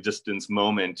socially distanced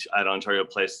moment at Ontario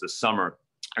Place this summer.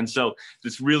 And so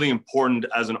it's really important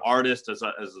as an artist, as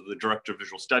the director of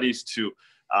visual studies, to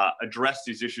address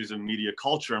these issues of media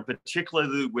culture, and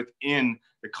particularly within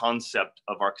the concept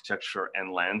of architecture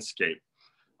and landscape.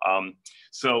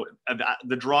 So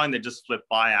the drawing that just flipped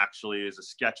by actually is a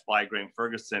sketch by Graham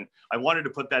Ferguson. I wanted to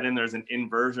put that in there as an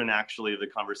inversion actually of the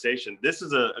conversation. This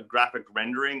is a graphic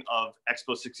rendering of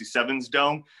Expo 67's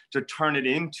dome to turn it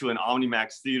into an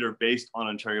Omnimax theater based on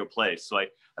Ontario Place. So I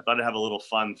thought I'd have a little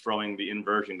fun throwing the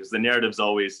inversion, because the narrative's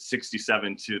always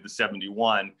 67 to the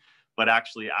 71. But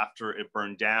actually after it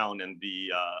burned down and the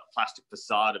plastic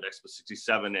facade of Expo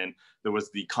 67, and there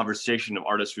was the conversation of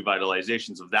artist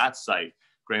revitalizations of that site,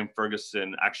 Graham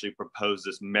Ferguson actually proposed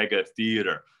this mega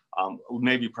theater,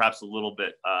 maybe perhaps a little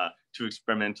bit too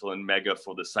experimental and mega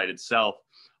for the site itself.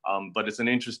 But it's an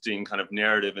interesting kind of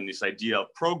narrative in this idea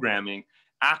of programming,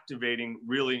 activating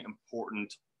really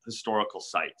important historical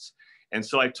sites. And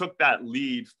so I took that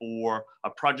lead for a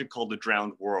project called The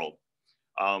Drowned World.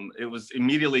 It was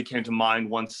immediately came to mind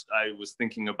once I was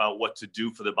thinking about what to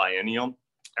do for the biennial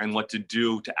and what to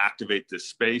do to activate this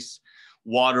space.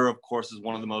 Water, of course, is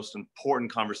one of the most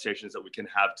important conversations that we can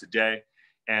have today.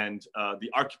 And the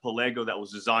archipelago that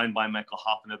was designed by Michael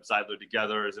Hoff and Eb Zeidler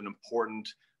together is an important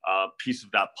piece of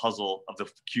that puzzle of the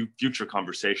future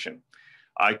conversation.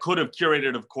 I could have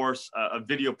curated, of course, a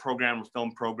video program or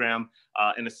film program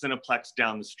in a Cineplex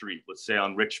down the street, let's say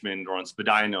on Richmond or on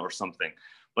Spadina or something.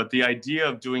 But the idea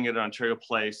of doing it at Ontario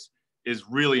Place is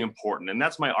really important. And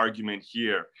that's my argument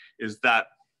here, is that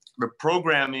the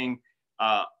programming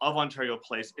of Ontario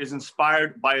Place is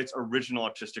inspired by its original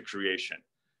artistic creation.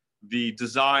 The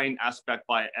design aspect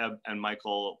by Eb and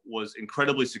Michael was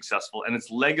incredibly successful, and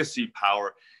its legacy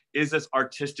power is its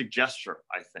artistic gesture,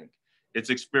 I think. Its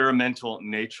experimental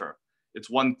nature. It's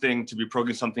one thing to be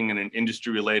programming something in an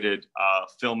industry-related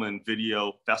film and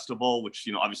video festival, which,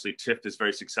 you know, obviously TIFF is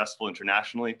very successful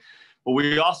internationally, but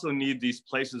we also need these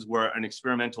places where an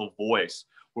experimental voice,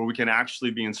 where we can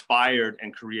actually be inspired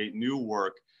and create new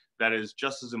work that is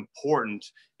just as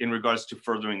important in regards to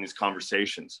furthering these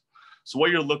conversations. So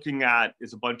what you're looking at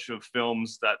is a bunch of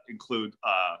films that include,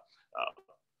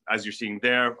 as you're seeing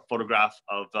there, a photograph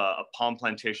of a palm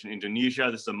plantation in Indonesia.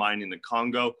 This is a mine in the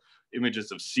Congo,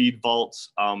 images of seed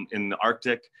vaults in the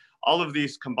Arctic. All of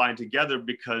these combined together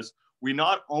because we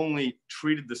not only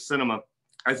treated the cinema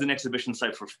as an exhibition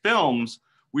site for films,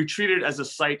 we treated it as a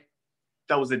site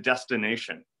that was a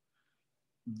destination.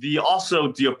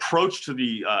 Also, the approach to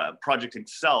the project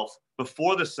itself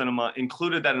before the cinema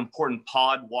included that important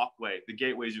pod walkway, the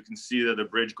gateways you can see there, the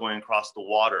bridge going across the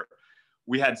water.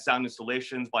 We had sound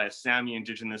installations by a Sami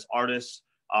indigenous artist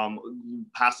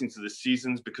passing through the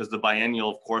seasons because the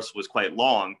biennial, of course, was quite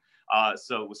long.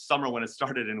 So it was summer when it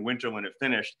started and winter when it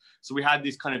finished. So we had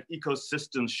these kind of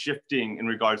ecosystems shifting in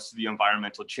regards to the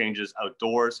environmental changes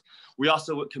outdoors. We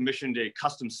also commissioned a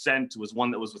custom scent. It was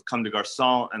one that was with Comme des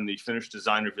Garçons and the Finnish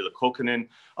designer Ville Kokkonen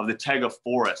of the Taiga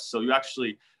forest. So you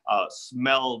actually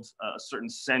smelled a certain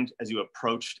scent as you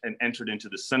approached and entered into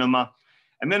the cinema.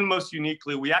 And then most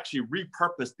uniquely, we actually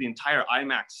repurposed the entire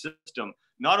IMAX system,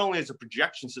 not only as a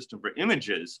projection system for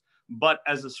images, but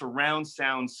as a surround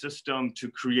sound system to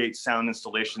create sound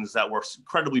installations that were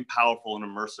incredibly powerful and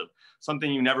immersive,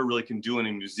 something you never really can do in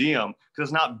a museum because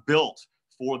it's not built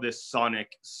for this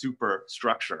sonic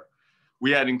superstructure. We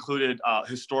had included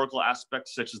historical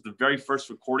aspects such as the very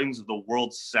first recordings of the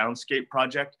World Soundscape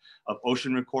Project of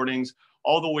ocean recordings,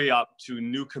 all the way up to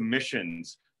new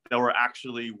commissions that were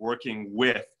actually working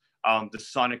with the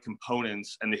sonic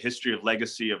components and the history of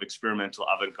legacy of experimental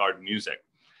avant-garde music.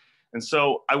 And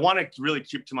so I want to really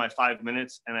keep to my 5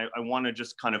 minutes, and I want to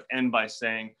just kind of end by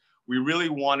saying we really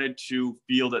wanted to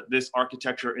feel that this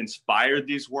architecture inspired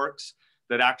these works,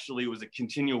 that actually was a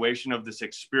continuation of this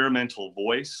experimental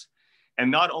voice, and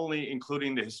not only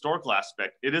including the historical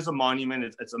aspect. It is a monument.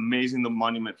 It's amazing the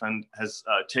Monument Fund has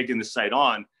taken this site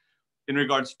on in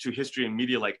regards to history and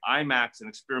media like IMAX and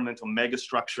experimental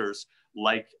megastructures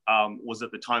like was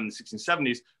at the time in the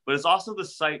 1670s, but it's also the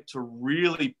site to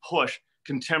really push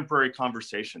contemporary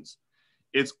conversations.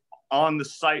 It's on the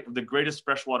site of the greatest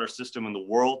freshwater system in the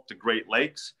world, the Great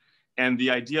Lakes, and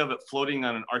the idea of it floating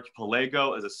on an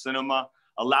archipelago as a cinema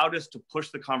allowed us to push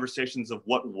the conversations of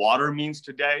what water means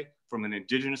today from an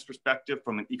indigenous perspective,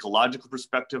 from an ecological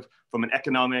perspective, from an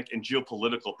economic and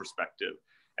geopolitical perspective.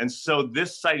 And so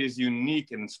this site is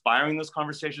unique in inspiring those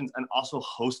conversations and also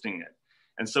hosting it.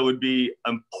 And so it would be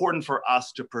important for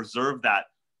us to preserve that,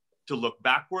 to look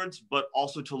backwards, but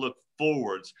also to look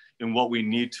forwards in what we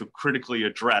need to critically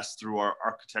address through our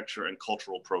architecture and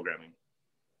cultural programming.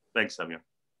 Thanks, Javier.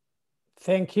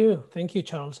 Thank you,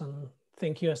 Charles, and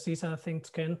thank you, Aziza.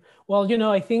 Thanks, Ken. Well, you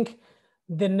know, I think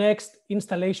the next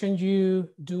installation you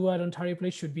do at Ontario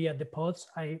Place should be at the pods.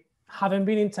 I haven't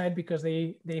been inside because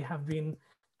they have been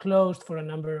closed for a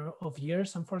number of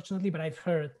years, unfortunately, but I've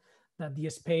heard that the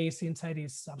space inside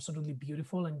is absolutely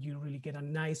beautiful and you really get a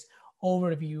nice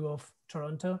overview of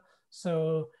Toronto.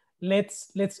 So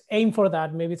let's aim for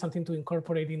that. Maybe it's something to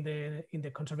incorporate in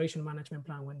the conservation management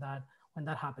plan when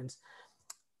that happens.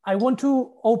 I want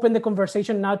to open the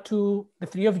conversation now to the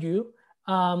three of you.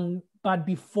 But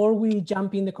before we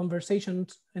jump in the conversation,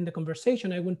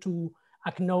 I want to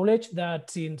acknowledge that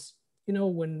since, you know,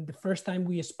 when the first time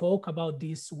we spoke about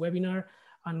this webinar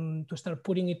and to start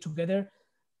putting it together,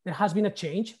 there has been a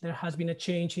change. There has been a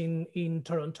change in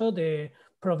Toronto. The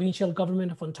provincial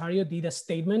government of Ontario did a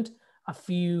statement a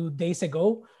few days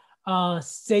ago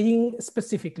saying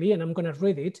specifically, and I'm going to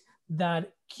read it,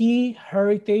 that key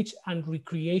heritage and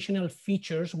recreational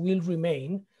features will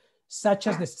remain, such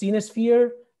as the Cinesphere,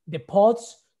 the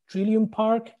Pods, Trillium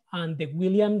Park, and the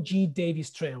William G. Davis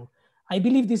Trail. I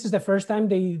believe this is the first time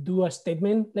they do a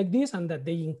statement like this and that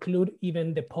they include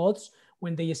even the Pods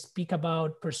when they speak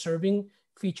about preserving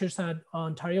features at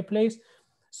Ontario Place.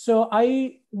 So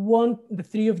I want the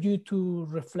three of you to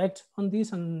reflect on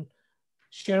this and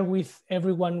share with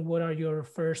everyone what are your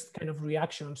first kind of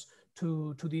reactions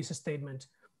to this statement.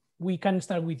 We can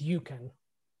start with you, Ken.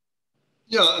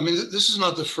 Yeah, I mean, this is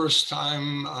not the first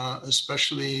time,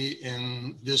 especially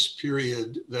in this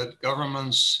period, that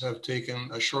governments have taken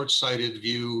a short-sighted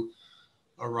view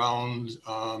around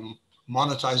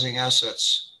monetizing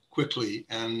assets quickly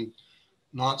and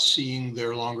not seeing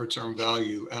their longer-term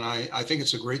value. And I think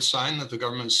it's a great sign that the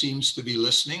government seems to be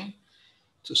listening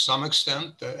to some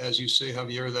extent. As you say,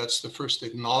 Javier, that's the first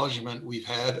acknowledgement we've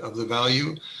had of the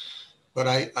value. But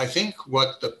I think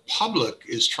what the public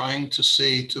is trying to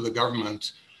say to the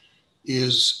government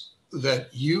is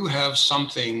that you have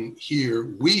something here,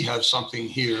 we have something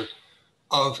here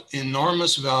of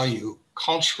enormous value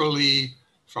culturally,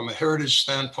 from a heritage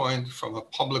standpoint, from a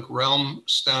public realm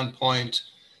standpoint,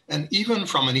 and even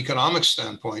from an economic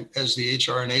standpoint, as the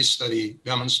HRNA study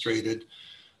demonstrated,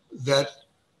 that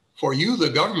for you, the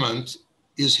government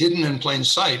is hidden in plain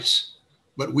sight,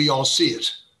 but we all see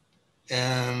it.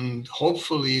 And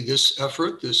hopefully this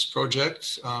effort, this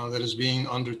project that is being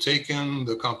undertaken,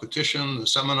 the competition, the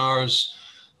seminars,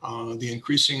 the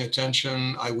increasing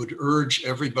attention, I would urge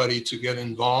everybody to get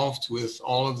involved with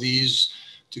all of these,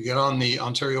 to get on the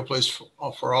Ontario Place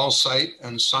for All site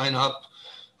and sign up.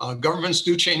 Governments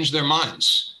do change their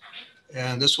minds.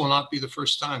 And this will not be the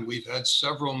first time. We've had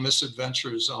several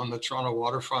misadventures on the Toronto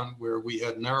waterfront where we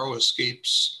had narrow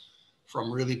escapes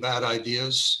from really bad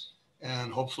ideas.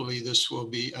 And hopefully this will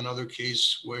be another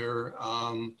case where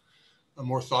a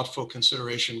more thoughtful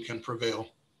consideration can prevail.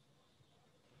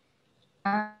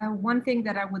 One thing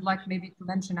that I would like maybe to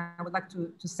mention, I would like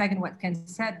to second what Ken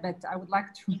said, but I would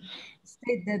like to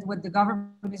state that what the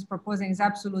government is proposing is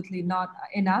absolutely not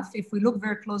enough. If we look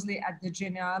very closely at the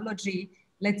genealogy,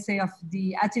 let's say, of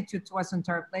the attitude towards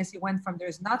Ontario Place, it went from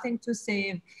there's nothing to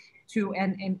save to,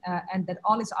 and that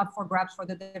all is up for grabs for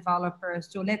the developers,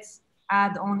 to let's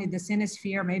add only the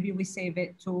Cinesphere, maybe we save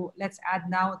it, to let's add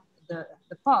now the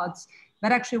pods.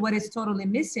 But actually what is totally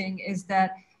missing is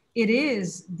that it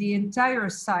is the entire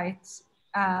site,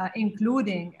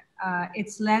 including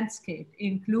its landscape,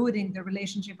 including the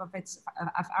relationship of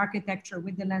architecture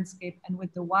with the landscape and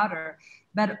with the water,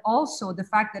 but also the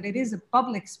fact that it is a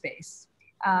public space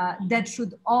that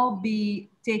should all be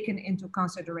taken into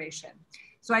consideration.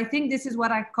 So I think this is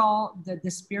what I call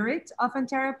the spirit of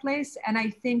Ontario Place. And I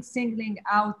think singling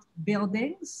out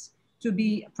buildings to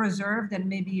be preserved and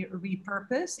maybe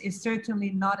repurposed is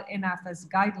certainly not enough as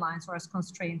guidelines or as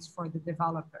constraints for the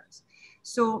developers.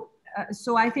 So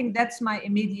I think that's my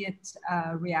immediate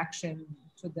reaction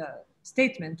to the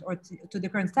statement or to the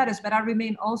current status, but I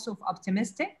remain also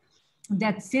optimistic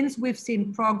that since we've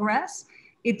seen progress,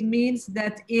 it means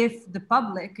that if the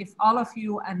public, if all of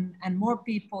you and more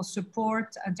people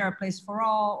support Ontario Place for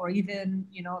All, or even,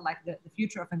 you know, like the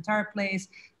future of Ontario Place,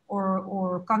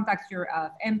 or contact your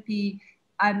MP,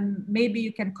 maybe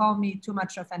you can call me too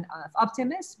much of an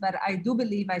optimist, but I do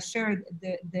believe I shared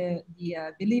the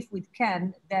belief with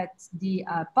Ken that the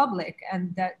public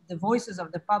and that the voices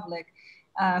of the public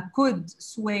could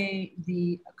sway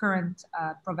the current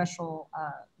provincial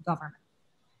government.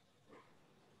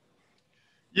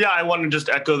 Yeah, I want to just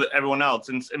echo everyone else.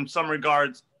 In some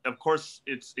regards, of course,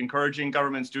 it's encouraging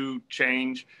governments to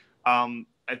change.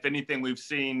 If anything, we've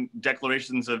seen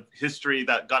declarations of history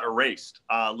that got erased,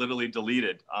 literally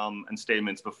deleted, and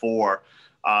statements before,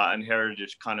 and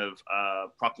heritage kind of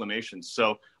proclamations.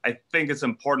 So I think it's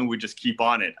important we just keep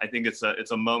on it. I think it's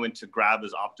a moment to grab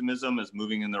as optimism as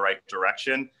moving in the right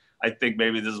direction. I think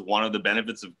maybe this is one of the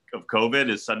benefits of COVID,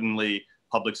 is suddenly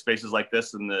public spaces like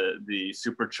this and the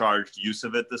supercharged use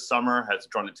of it this summer has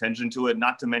drawn attention to it.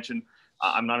 Not to mention,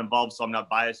 I'm not involved, so I'm not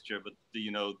biased here, but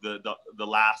the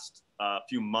last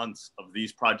few months of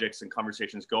these projects and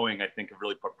conversations going, I think have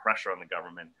really put pressure on the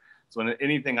government. So in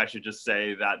anything, I should just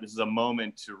say that this is a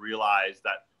moment to realize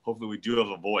that hopefully we do have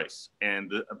a voice, and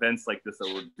the events like this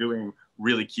that we're doing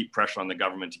really keep pressure on the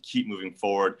government to keep moving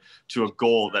forward to a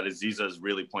goal that Aziza is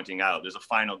really pointing out. There's a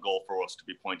final goal for us to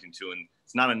be pointing to, and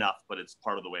it's not enough, but it's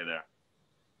part of the way there.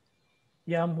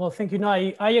 Yeah, well, thank you. No,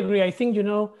 I agree. I think, you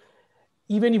know,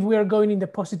 even if we are going in the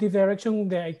positive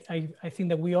direction, I think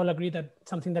that we all agree that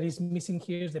something that is missing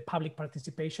here is the public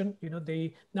participation. You know,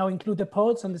 they now include the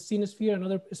pods and the Cinesphere and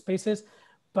other spaces,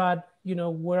 but, you know,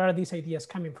 where are these ideas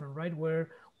coming from, right? Where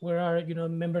are, you know,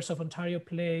 members of Ontario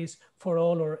Place for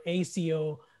All or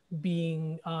ACO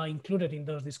being included in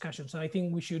those discussions? So I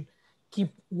think we should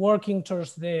keep working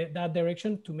towards that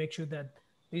direction to make sure that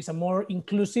there is a more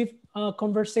inclusive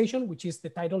conversation, which is the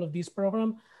title of this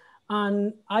program.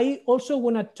 And I also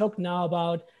want to talk now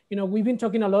about, you know, we've been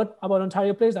talking a lot about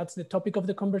Ontario Place, that's the topic of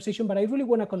the conversation, but I really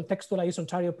want to contextualize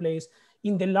Ontario Place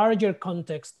in the larger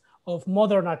context of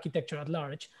modern architecture at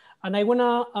large. And I want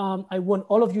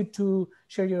all of you to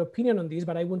share your opinion on this,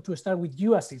 but I want to start with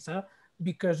you, Aziza,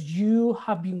 because you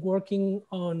have been working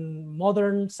on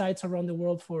modern sites around the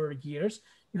world for years.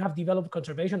 You have developed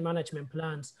conservation management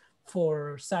plans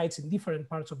for sites in different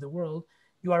parts of the world.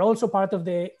 You are also part of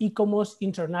the ICOMOS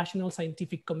International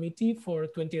Scientific Committee for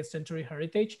 20th Century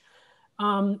Heritage.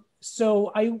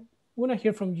 So I want to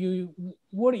hear from you,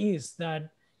 what is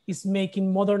that is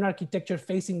making modern architecture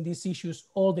facing these issues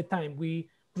all the time? We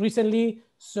recently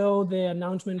saw the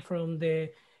announcement from the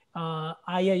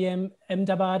IIM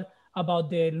Ahmedabad about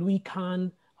the Louis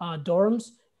Kahn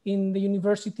dorms in the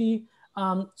university.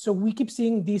 So we keep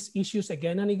seeing these issues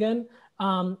again and again.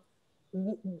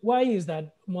 Why is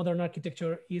that modern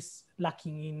architecture is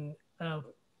lacking in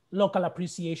local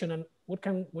appreciation, and what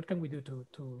can we do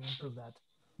to improve that?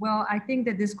 Well, I think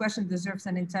that this question deserves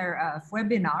an entire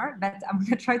webinar, but I'm going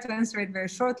to try to answer it very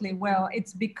shortly. Well,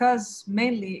 it's because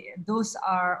mainly those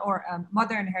are,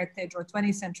 modern heritage or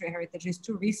 20th century heritage is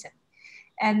too recent.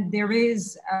 And there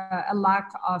is a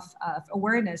lack of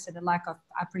awareness and a lack of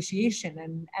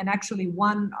appreciation. And actually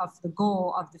one of the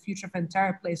goal of the Future of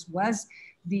Ontario Place was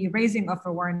the raising of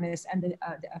awareness and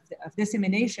of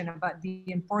dissemination about the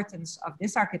importance of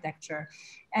this architecture.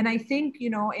 And I think,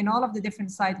 in all of the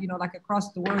different sites, like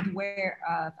across the world where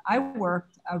I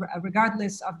worked,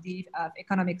 regardless of the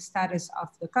economic status of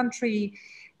the country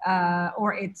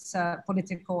or its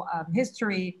political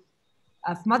history,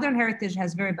 modern heritage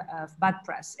has very bad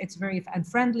press. It's very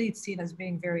unfriendly. It's seen as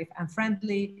being very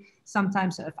unfriendly,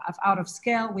 sometimes out of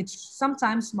scale, which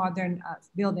sometimes modern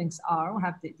buildings are or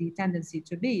have the tendency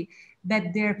to be,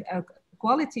 but their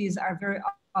qualities are very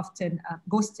often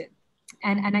ghosted.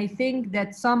 And I think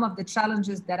that some of the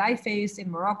challenges that I face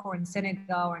in Morocco or in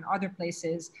Senegal or in other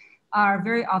places are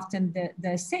very often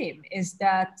the same, is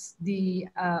that the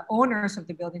owners of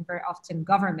the building, very often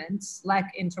governments, like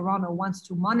in Toronto, wants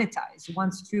to monetize,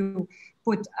 wants to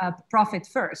put profit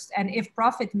first. And if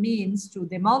profit means to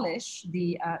demolish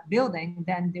the building,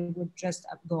 then they would just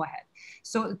go ahead.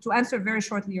 So to answer very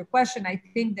shortly your question, I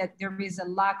think that there is a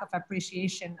lack of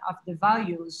appreciation of the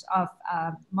values of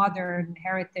modern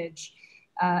heritage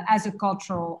as a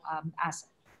cultural asset.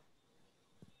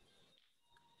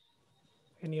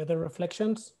 Any other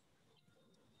reflections?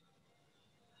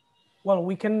 Well,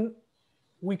 I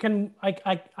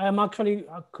am actually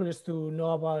curious to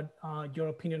know about your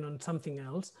opinion on something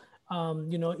else.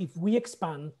 If we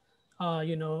expand,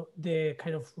 the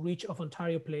kind of reach of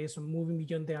Ontario Place and moving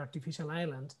beyond the artificial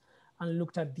islands and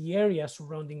looked at the area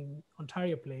surrounding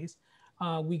Ontario Place,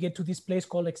 we get to this place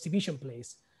called Exhibition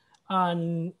Place.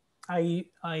 And I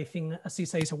think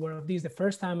Aziza is aware of this. The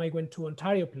first time I went to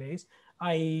Ontario Place,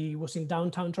 I was in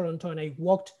downtown Toronto and I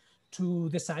walked to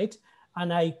the site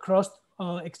and I crossed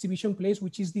Exhibition Place,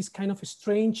 which is this kind of a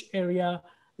strange area.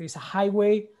 There's a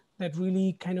highway that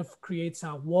really kind of creates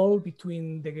a wall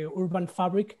between the urban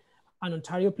fabric and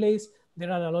Ontario Place.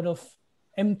 There are a lot of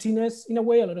emptiness in a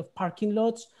way, a lot of parking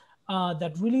lots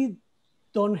that really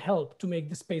don't help to make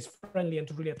the space friendly and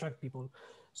to really attract people.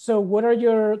 So what are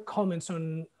your comments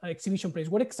on Exhibition Place?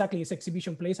 What exactly is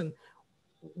Exhibition Place and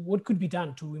what could be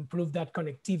done to improve that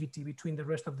connectivity between the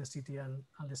rest of the city and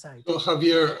the site? Well,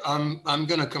 Javier, I'm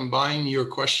going to combine your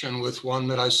question with one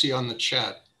that I see on the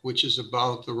chat, which is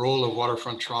about the role of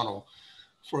Waterfront Toronto.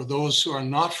 For those who are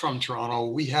not from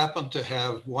Toronto, we happen to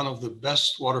have one of the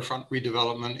best waterfront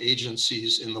redevelopment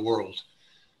agencies in the world,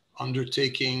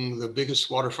 undertaking the biggest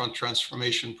waterfront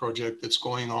transformation project that's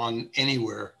going on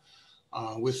anywhere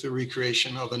with the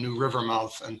recreation of a new river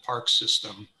mouth and park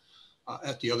system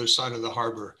at the other side of the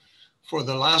harbor. For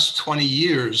the last 20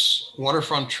 years,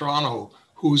 Waterfront Toronto,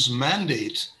 whose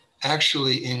mandate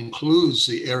actually includes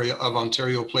the area of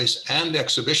Ontario Place and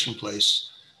Exhibition Place,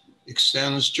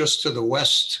 extends just to the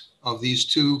west of these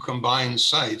two combined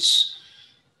sites,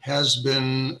 has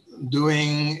been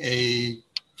doing a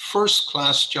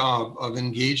first-class job of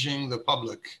engaging the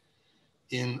public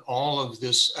in all of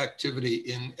this activity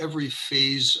in every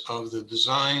phase of the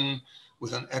design,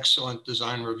 with an excellent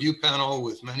design review panel,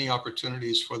 with many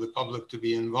opportunities for the public to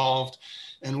be involved.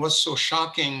 And what's so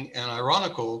shocking and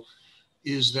ironical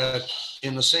is that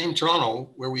in the same Toronto,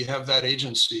 where we have that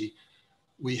agency,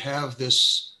 we have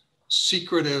this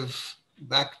secretive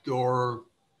backdoor,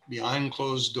 behind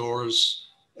closed doors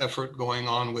effort going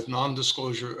on with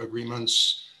non-disclosure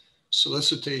agreements,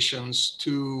 solicitations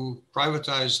to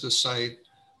privatize the site,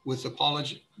 with the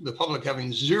public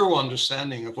having zero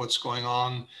understanding of what's going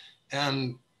on.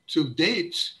 And to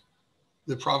date,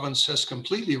 the province has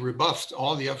completely rebuffed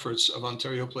all the efforts of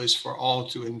Ontario Place for All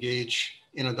to engage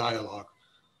in a dialogue.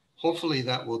 Hopefully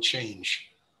that will change.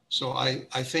 So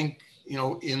I think,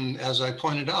 as I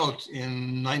pointed out,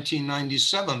 in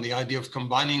 1997, the idea of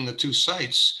combining the two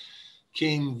sites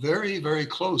came very, very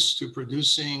close to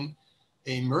producing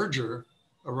a merger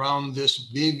around this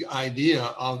big idea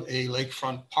of a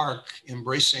lakefront park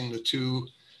embracing the two,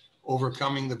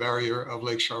 overcoming the barrier of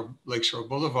Lakeshore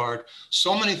Boulevard.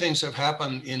 So many things have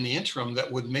happened in the interim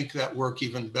that would make that work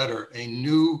even better. A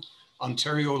new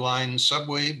Ontario line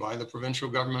subway by the provincial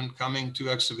government coming to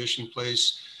Exhibition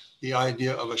Place, the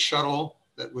idea of a shuttle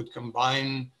that would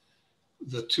combine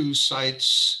the two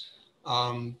sites.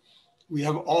 We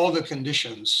have all the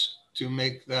conditions to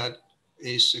make that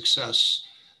a success.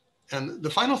 And the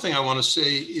final thing I want to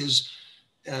say is,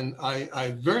 and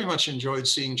I very much enjoyed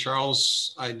seeing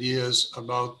Charles' ideas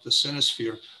about the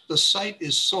Cinesphere. The site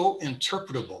is so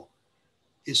interpretable.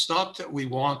 It's not that we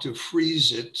want to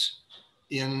freeze it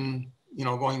in,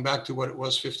 going back to what it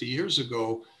was 50 years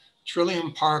ago.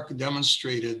 Trillium Park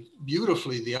demonstrated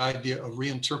beautifully the idea of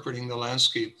reinterpreting the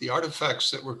landscape. The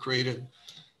artifacts that were created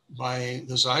by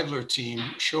the Zeidler team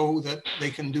show that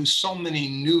they can do so many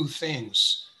new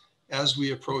things as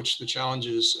we approach the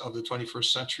challenges of the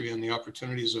 21st century and the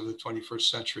opportunities of the 21st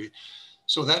century.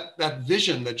 So that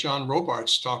vision that John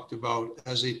Robarts talked about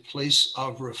as a place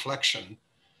of reflection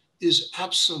is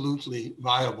absolutely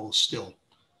viable still.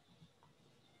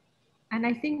 And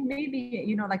I think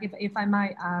maybe, like if I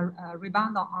might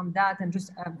rebound on that and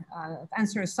just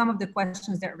answer some of the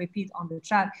questions that repeat on the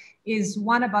chat, is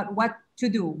one about what to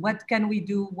do, what can we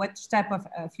do, what type of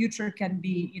future can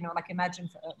be, like imagine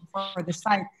for the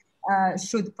site,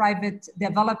 should private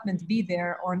development be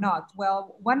there or not?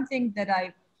 Well, one thing that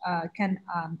I can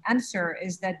answer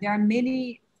is that there are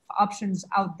many options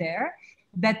out there.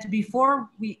 But before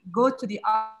we go to the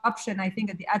option, I think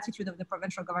that the attitude of the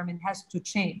provincial government has to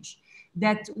change,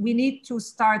 that we need to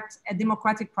start a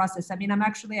democratic process. I mean,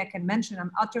 I can mention,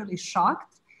 I'm utterly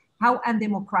shocked how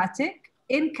undemocratic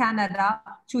in Canada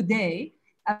today,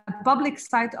 a public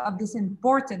site of this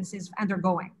importance is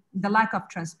undergoing. The lack of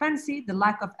transparency, the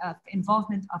lack of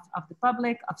involvement of the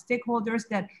public, of stakeholders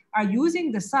that are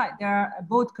using the site. There are a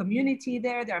boat community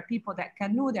there are people that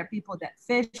canoe, there are people that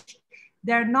fish.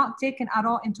 They're not taken at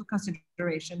all into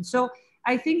consideration. So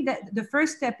I think that the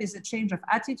first step is a change of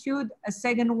attitude. A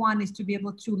second one is to be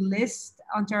able to list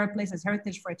Ontario Place as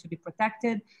heritage for it to be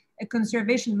protected. A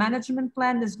conservation management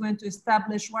plan is going to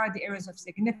establish what are the areas of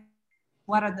significance,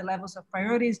 what are the levels of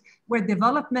priorities where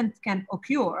development can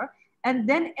occur. And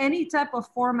then any type of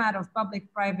format of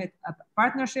public-private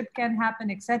partnership can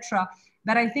happen, etc.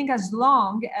 But I think as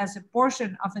long as a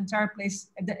portion of Ontario Place,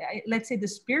 let's say the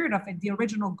spirit of it, the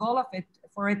original goal of it,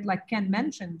 for it, like Ken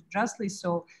mentioned, justly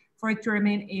so, for it to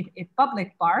remain a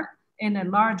public park, and a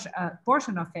large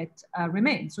portion of it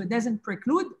remains. So it doesn't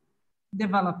preclude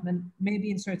development, maybe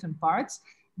in certain parts,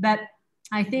 but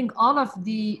I think all of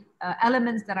the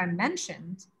elements that I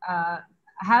mentioned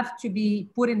have to be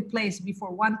put in place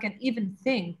before one can even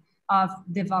think of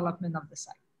development of the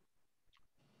site.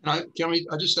 I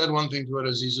just add one thing to what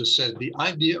Aziza said. The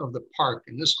idea of the park,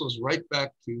 and this goes right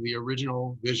back to the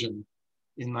original vision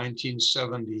in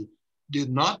 1970, did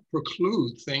not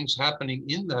preclude things happening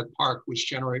in that park which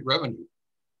generate revenue,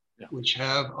 which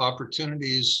have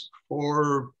opportunities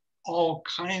for all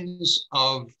kinds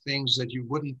of things that you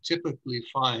wouldn't typically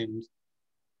find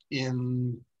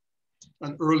in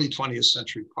an early 20th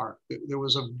century park. There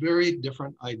was a very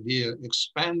different idea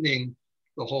expanding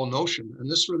the whole notion. And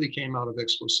this really came out of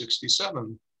Expo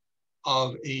 67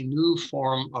 of a new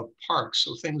form of park.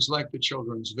 So things like the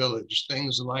Children's Village,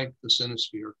 things like the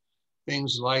Cinesphere,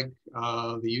 things like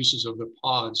the uses of the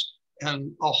pods,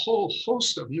 and a whole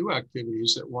host of new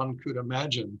activities that one could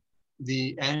imagine.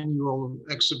 The annual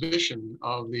exhibition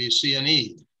of the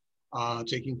CNE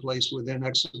taking place within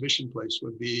Exhibition Place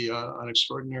would be an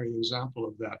extraordinary example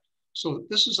of that. So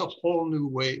this is a whole new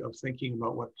way of thinking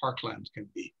about what parkland can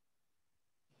be.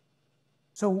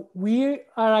 So we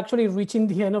are actually reaching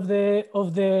the end of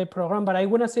the program, but I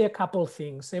want to say a couple of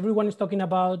things. Everyone is talking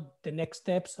about the next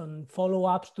steps and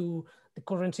follow-ups to the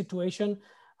current situation.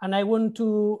 And I want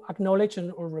to acknowledge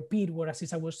or repeat what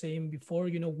Aziza was saying before.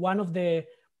 You know, one of the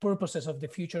purposes of the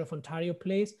future of Ontario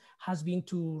Place has been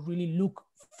to really look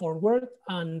forward.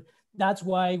 And that's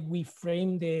why we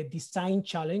frame the design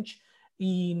challenge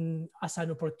as an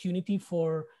opportunity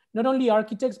for not only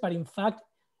architects, but in fact,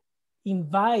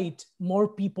 invite more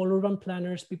people, urban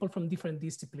planners, people from different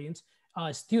disciplines,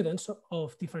 students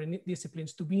of different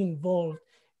disciplines to be involved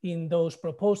in those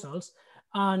proposals.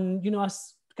 And, you know,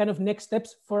 as kind of next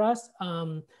steps for us,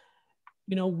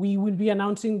 you know, we will be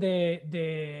announcing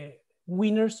the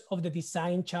winners of the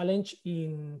design challenge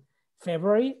in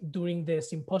February during the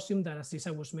symposium that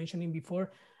Aziza was mentioning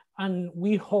before. And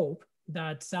we hope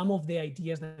that some of the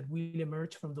ideas that will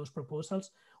emerge from those proposals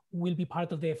will be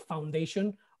part of the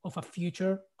foundation of a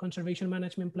future conservation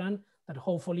management plan that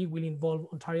hopefully will involve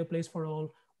Ontario Place for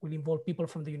All, will involve people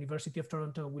from the University of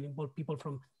Toronto, will involve people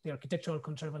from the Architectural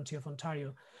Conservancy of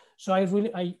Ontario. So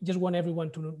I just want everyone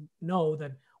to know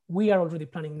that we are already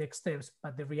planning next steps,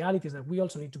 but the reality is that we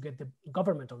also need to get the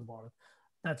government on board.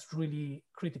 That's really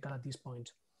critical at this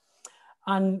point.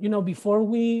 And, you know, before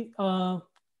we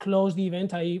close the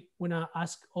event, I want to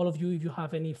ask all of you if you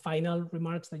have any final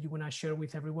remarks that you want to share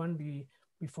with everyone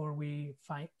before we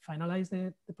finalize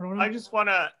the program. I just want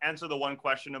to answer the one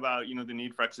question about, the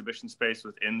need for exhibition space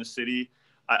within the city.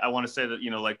 I want to say that,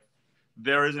 like,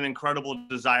 there is an incredible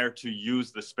desire to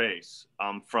use the space,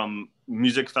 from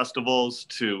music festivals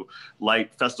to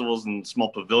light festivals and small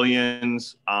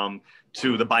pavilions,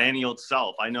 to the biennial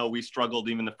itself. I know we struggled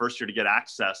even the first year to get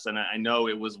access, and I know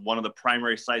it was one of the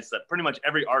primary sites that pretty much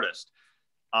every artist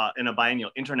in a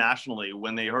biennial internationally,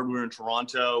 when they heard we were in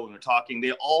Toronto, when we were talking,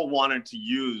 they all wanted to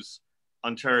use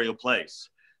Ontario Place,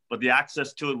 but the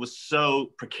access to it was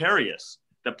so precarious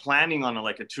that planning on a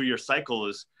 2-year cycle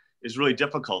is really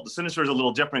difficult. The Sinister is a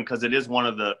little different because it is one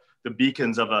of the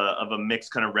beacons of a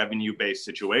mixed kind of revenue-based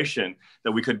situation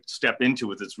that we could step into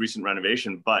with its recent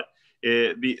renovation. But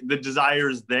the desire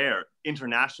is there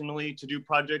internationally to do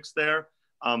projects there,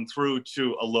 through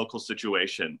to a local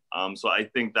situation. So I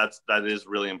think that is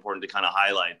really important to kind of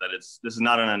highlight that this is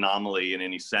not an anomaly in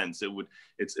any sense.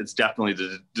 It's definitely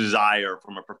the desire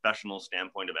from a professional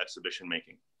standpoint of exhibition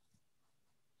making.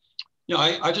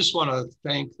 Yeah, I just want to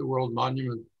thank the World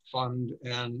Monument Fund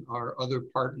and our other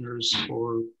partners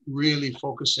for really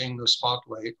focusing the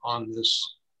spotlight on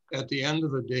this. At the end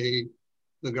of the day,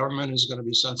 the government is going to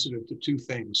be sensitive to two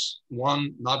things.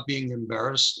 One, not being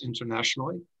embarrassed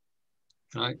internationally.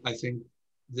 And I think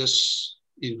this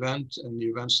event and the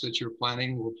events that you're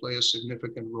planning will play a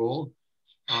significant role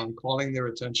on calling their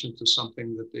attention to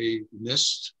something that they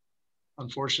missed,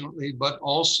 unfortunately, but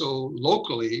also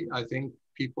locally. I think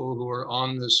people who are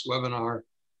on this webinar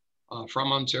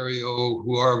from Ontario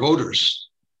who are voters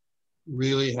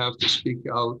really have to speak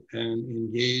out and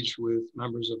engage with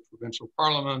members of provincial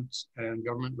parliament and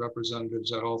government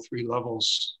representatives at all 3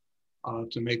 levels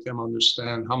to make them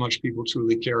understand how much people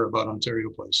truly care about Ontario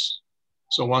Place.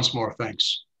 So once more,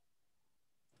 thanks.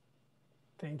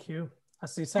 Thank you.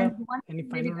 Aziza, any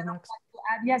final remarks?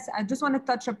 Yes, I just want to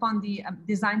touch upon the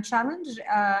design challenge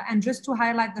and just to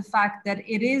highlight the fact that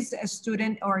it is a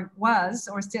student, or was,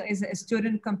 or still is a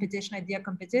student competition, idea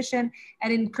competition,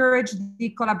 and encourage the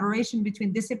collaboration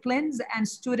between disciplines and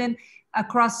student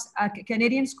across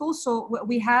Canadian schools. So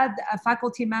we had a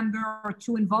faculty member or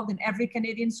 2 involved in every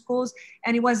Canadian schools.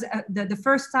 And it was the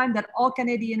first time that all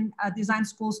Canadian design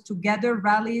schools together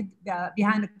rallied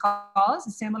behind a cause,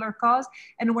 a similar cause.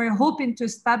 And we're hoping to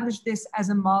establish this as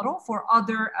a model for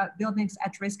other buildings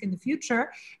at risk in the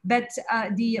future. But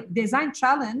the design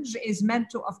challenge is meant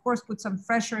to, of course, put some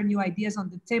fresher and new ideas on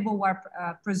the table while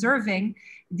preserving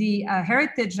the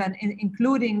heritage and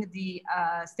including the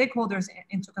stakeholders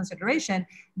into consideration.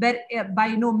 But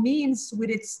by no means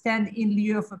would it stand in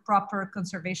lieu of a proper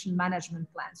conservation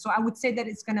management plan. So I would say that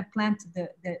it's going to plant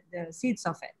the seeds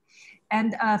of it.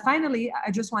 And finally,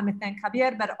 I just want to thank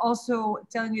Javier, but also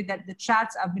telling you that the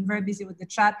chats, I've been very busy with the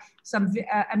chat, some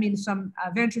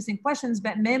very interesting questions,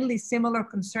 but mainly similar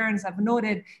concerns. I've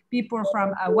noted people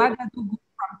from Ouagadougou,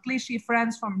 from Clichy,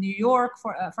 France, from New York,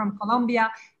 from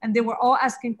Colombia, and they were all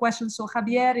asking questions. So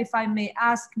Javier, if I may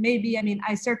ask, maybe,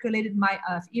 I circulated my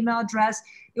email address.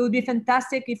 It would be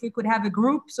fantastic if we could have a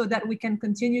group so that we can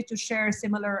continue to share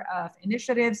similar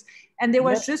initiatives. And there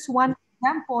was just one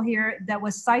example here that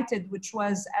was cited, which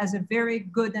was as a very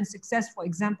good and successful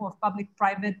example of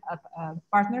public-private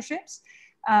partnerships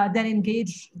that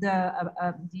engage the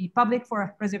public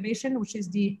for preservation, which is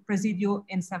the Presidio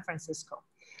in San Francisco.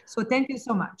 So thank you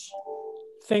so much.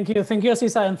 Thank you,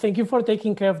 Aziza, and thank you for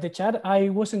taking care of the chat. I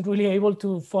wasn't really able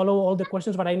to follow all the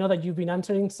questions, but I know that you've been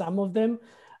answering some of them.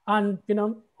 And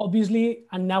obviously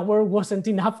an hour wasn't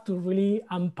enough to really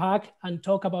unpack and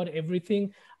talk about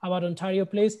everything about Ontario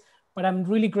Place, but I'm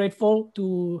really grateful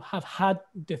to have had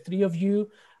the 3 of you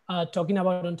talking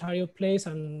about Ontario Place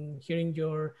and hearing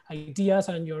your ideas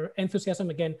and your enthusiasm.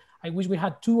 Again, I wish we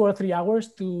had 2 or 3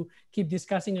 hours to keep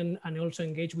discussing and also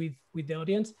engage with the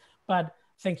audience, but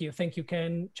thank you,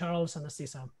 Ken, Charles, and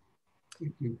Aziza.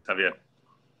 Thank you, Javier.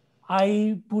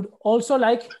 I would also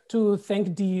like to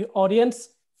thank the audience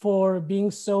for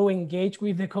being so engaged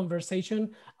with the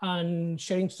conversation and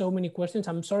sharing so many questions.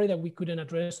 I'm sorry that we couldn't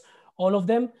address all of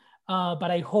them, but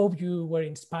I hope you were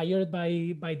inspired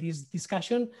by this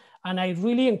discussion. And I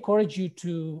really encourage you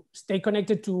to stay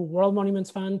connected to World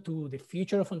Monuments Fund, to the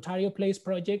Future of Ontario Place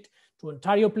project, to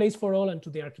Ontario Place for All, and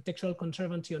to the Architectural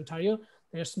Conservancy Ontario.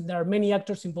 There are many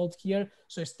actors involved here,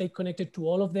 so stay connected to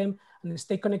all of them and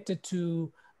stay connected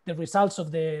to the results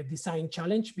of the design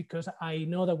challenge, because I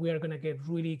know that we are going to get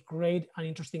really great and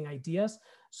interesting ideas.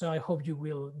 So I hope you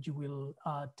will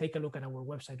take a look at our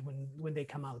website when they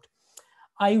come out.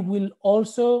 I will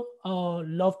also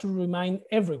love to remind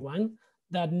everyone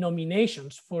that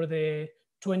nominations for the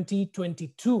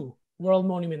 2022 World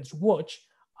Monuments Watch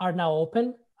are now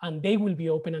open, and they will be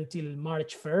open until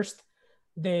March 1st.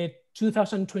 The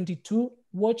 2022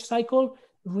 watch cycle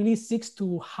really seeks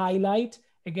to highlight,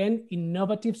 again,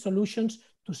 innovative solutions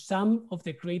to some of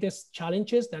the greatest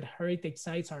challenges that heritage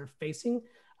sites are facing,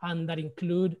 and that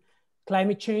include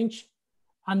climate change,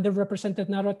 underrepresented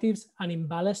narratives, and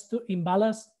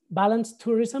balanced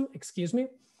tourism, excuse me.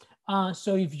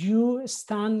 So if you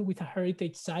stand with a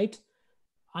heritage site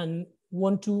and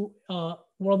want to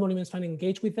World Monuments Fund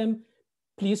engage with them,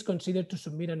 please consider to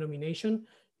submit a nomination.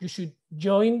 You should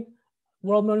join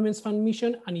World Monuments Fund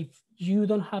mission, and if you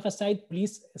don't have a site,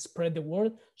 please spread the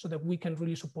word so that we can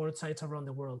really support sites around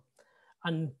the world.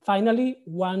 And finally,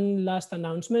 one last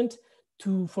announcement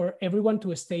for everyone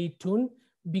to stay tuned,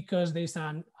 because there's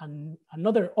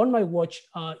another On My Watch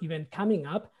event coming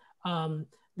up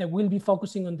that will be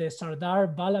focusing on the Sardar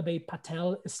Vallabhai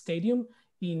Patel Stadium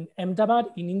in Ahmedabad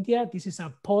in India. This is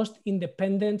a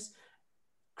post-independence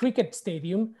cricket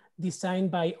stadium designed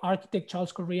by architect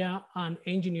Charles Correa and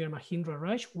engineer Mahindra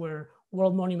Raj, where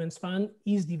World Monuments Fund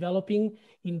is developing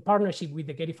in partnership with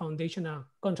the Getty Foundation a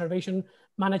conservation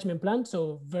management plan.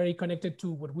 So very connected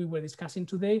to what we were discussing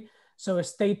today. So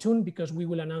stay tuned, because we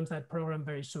will announce that program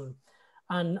very soon.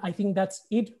 And I think that's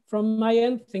it from my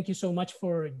end. Thank you so much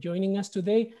for joining us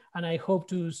today, and I hope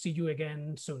to see you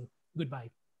again soon.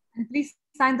 Goodbye. And please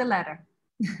sign the letter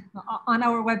on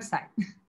our website.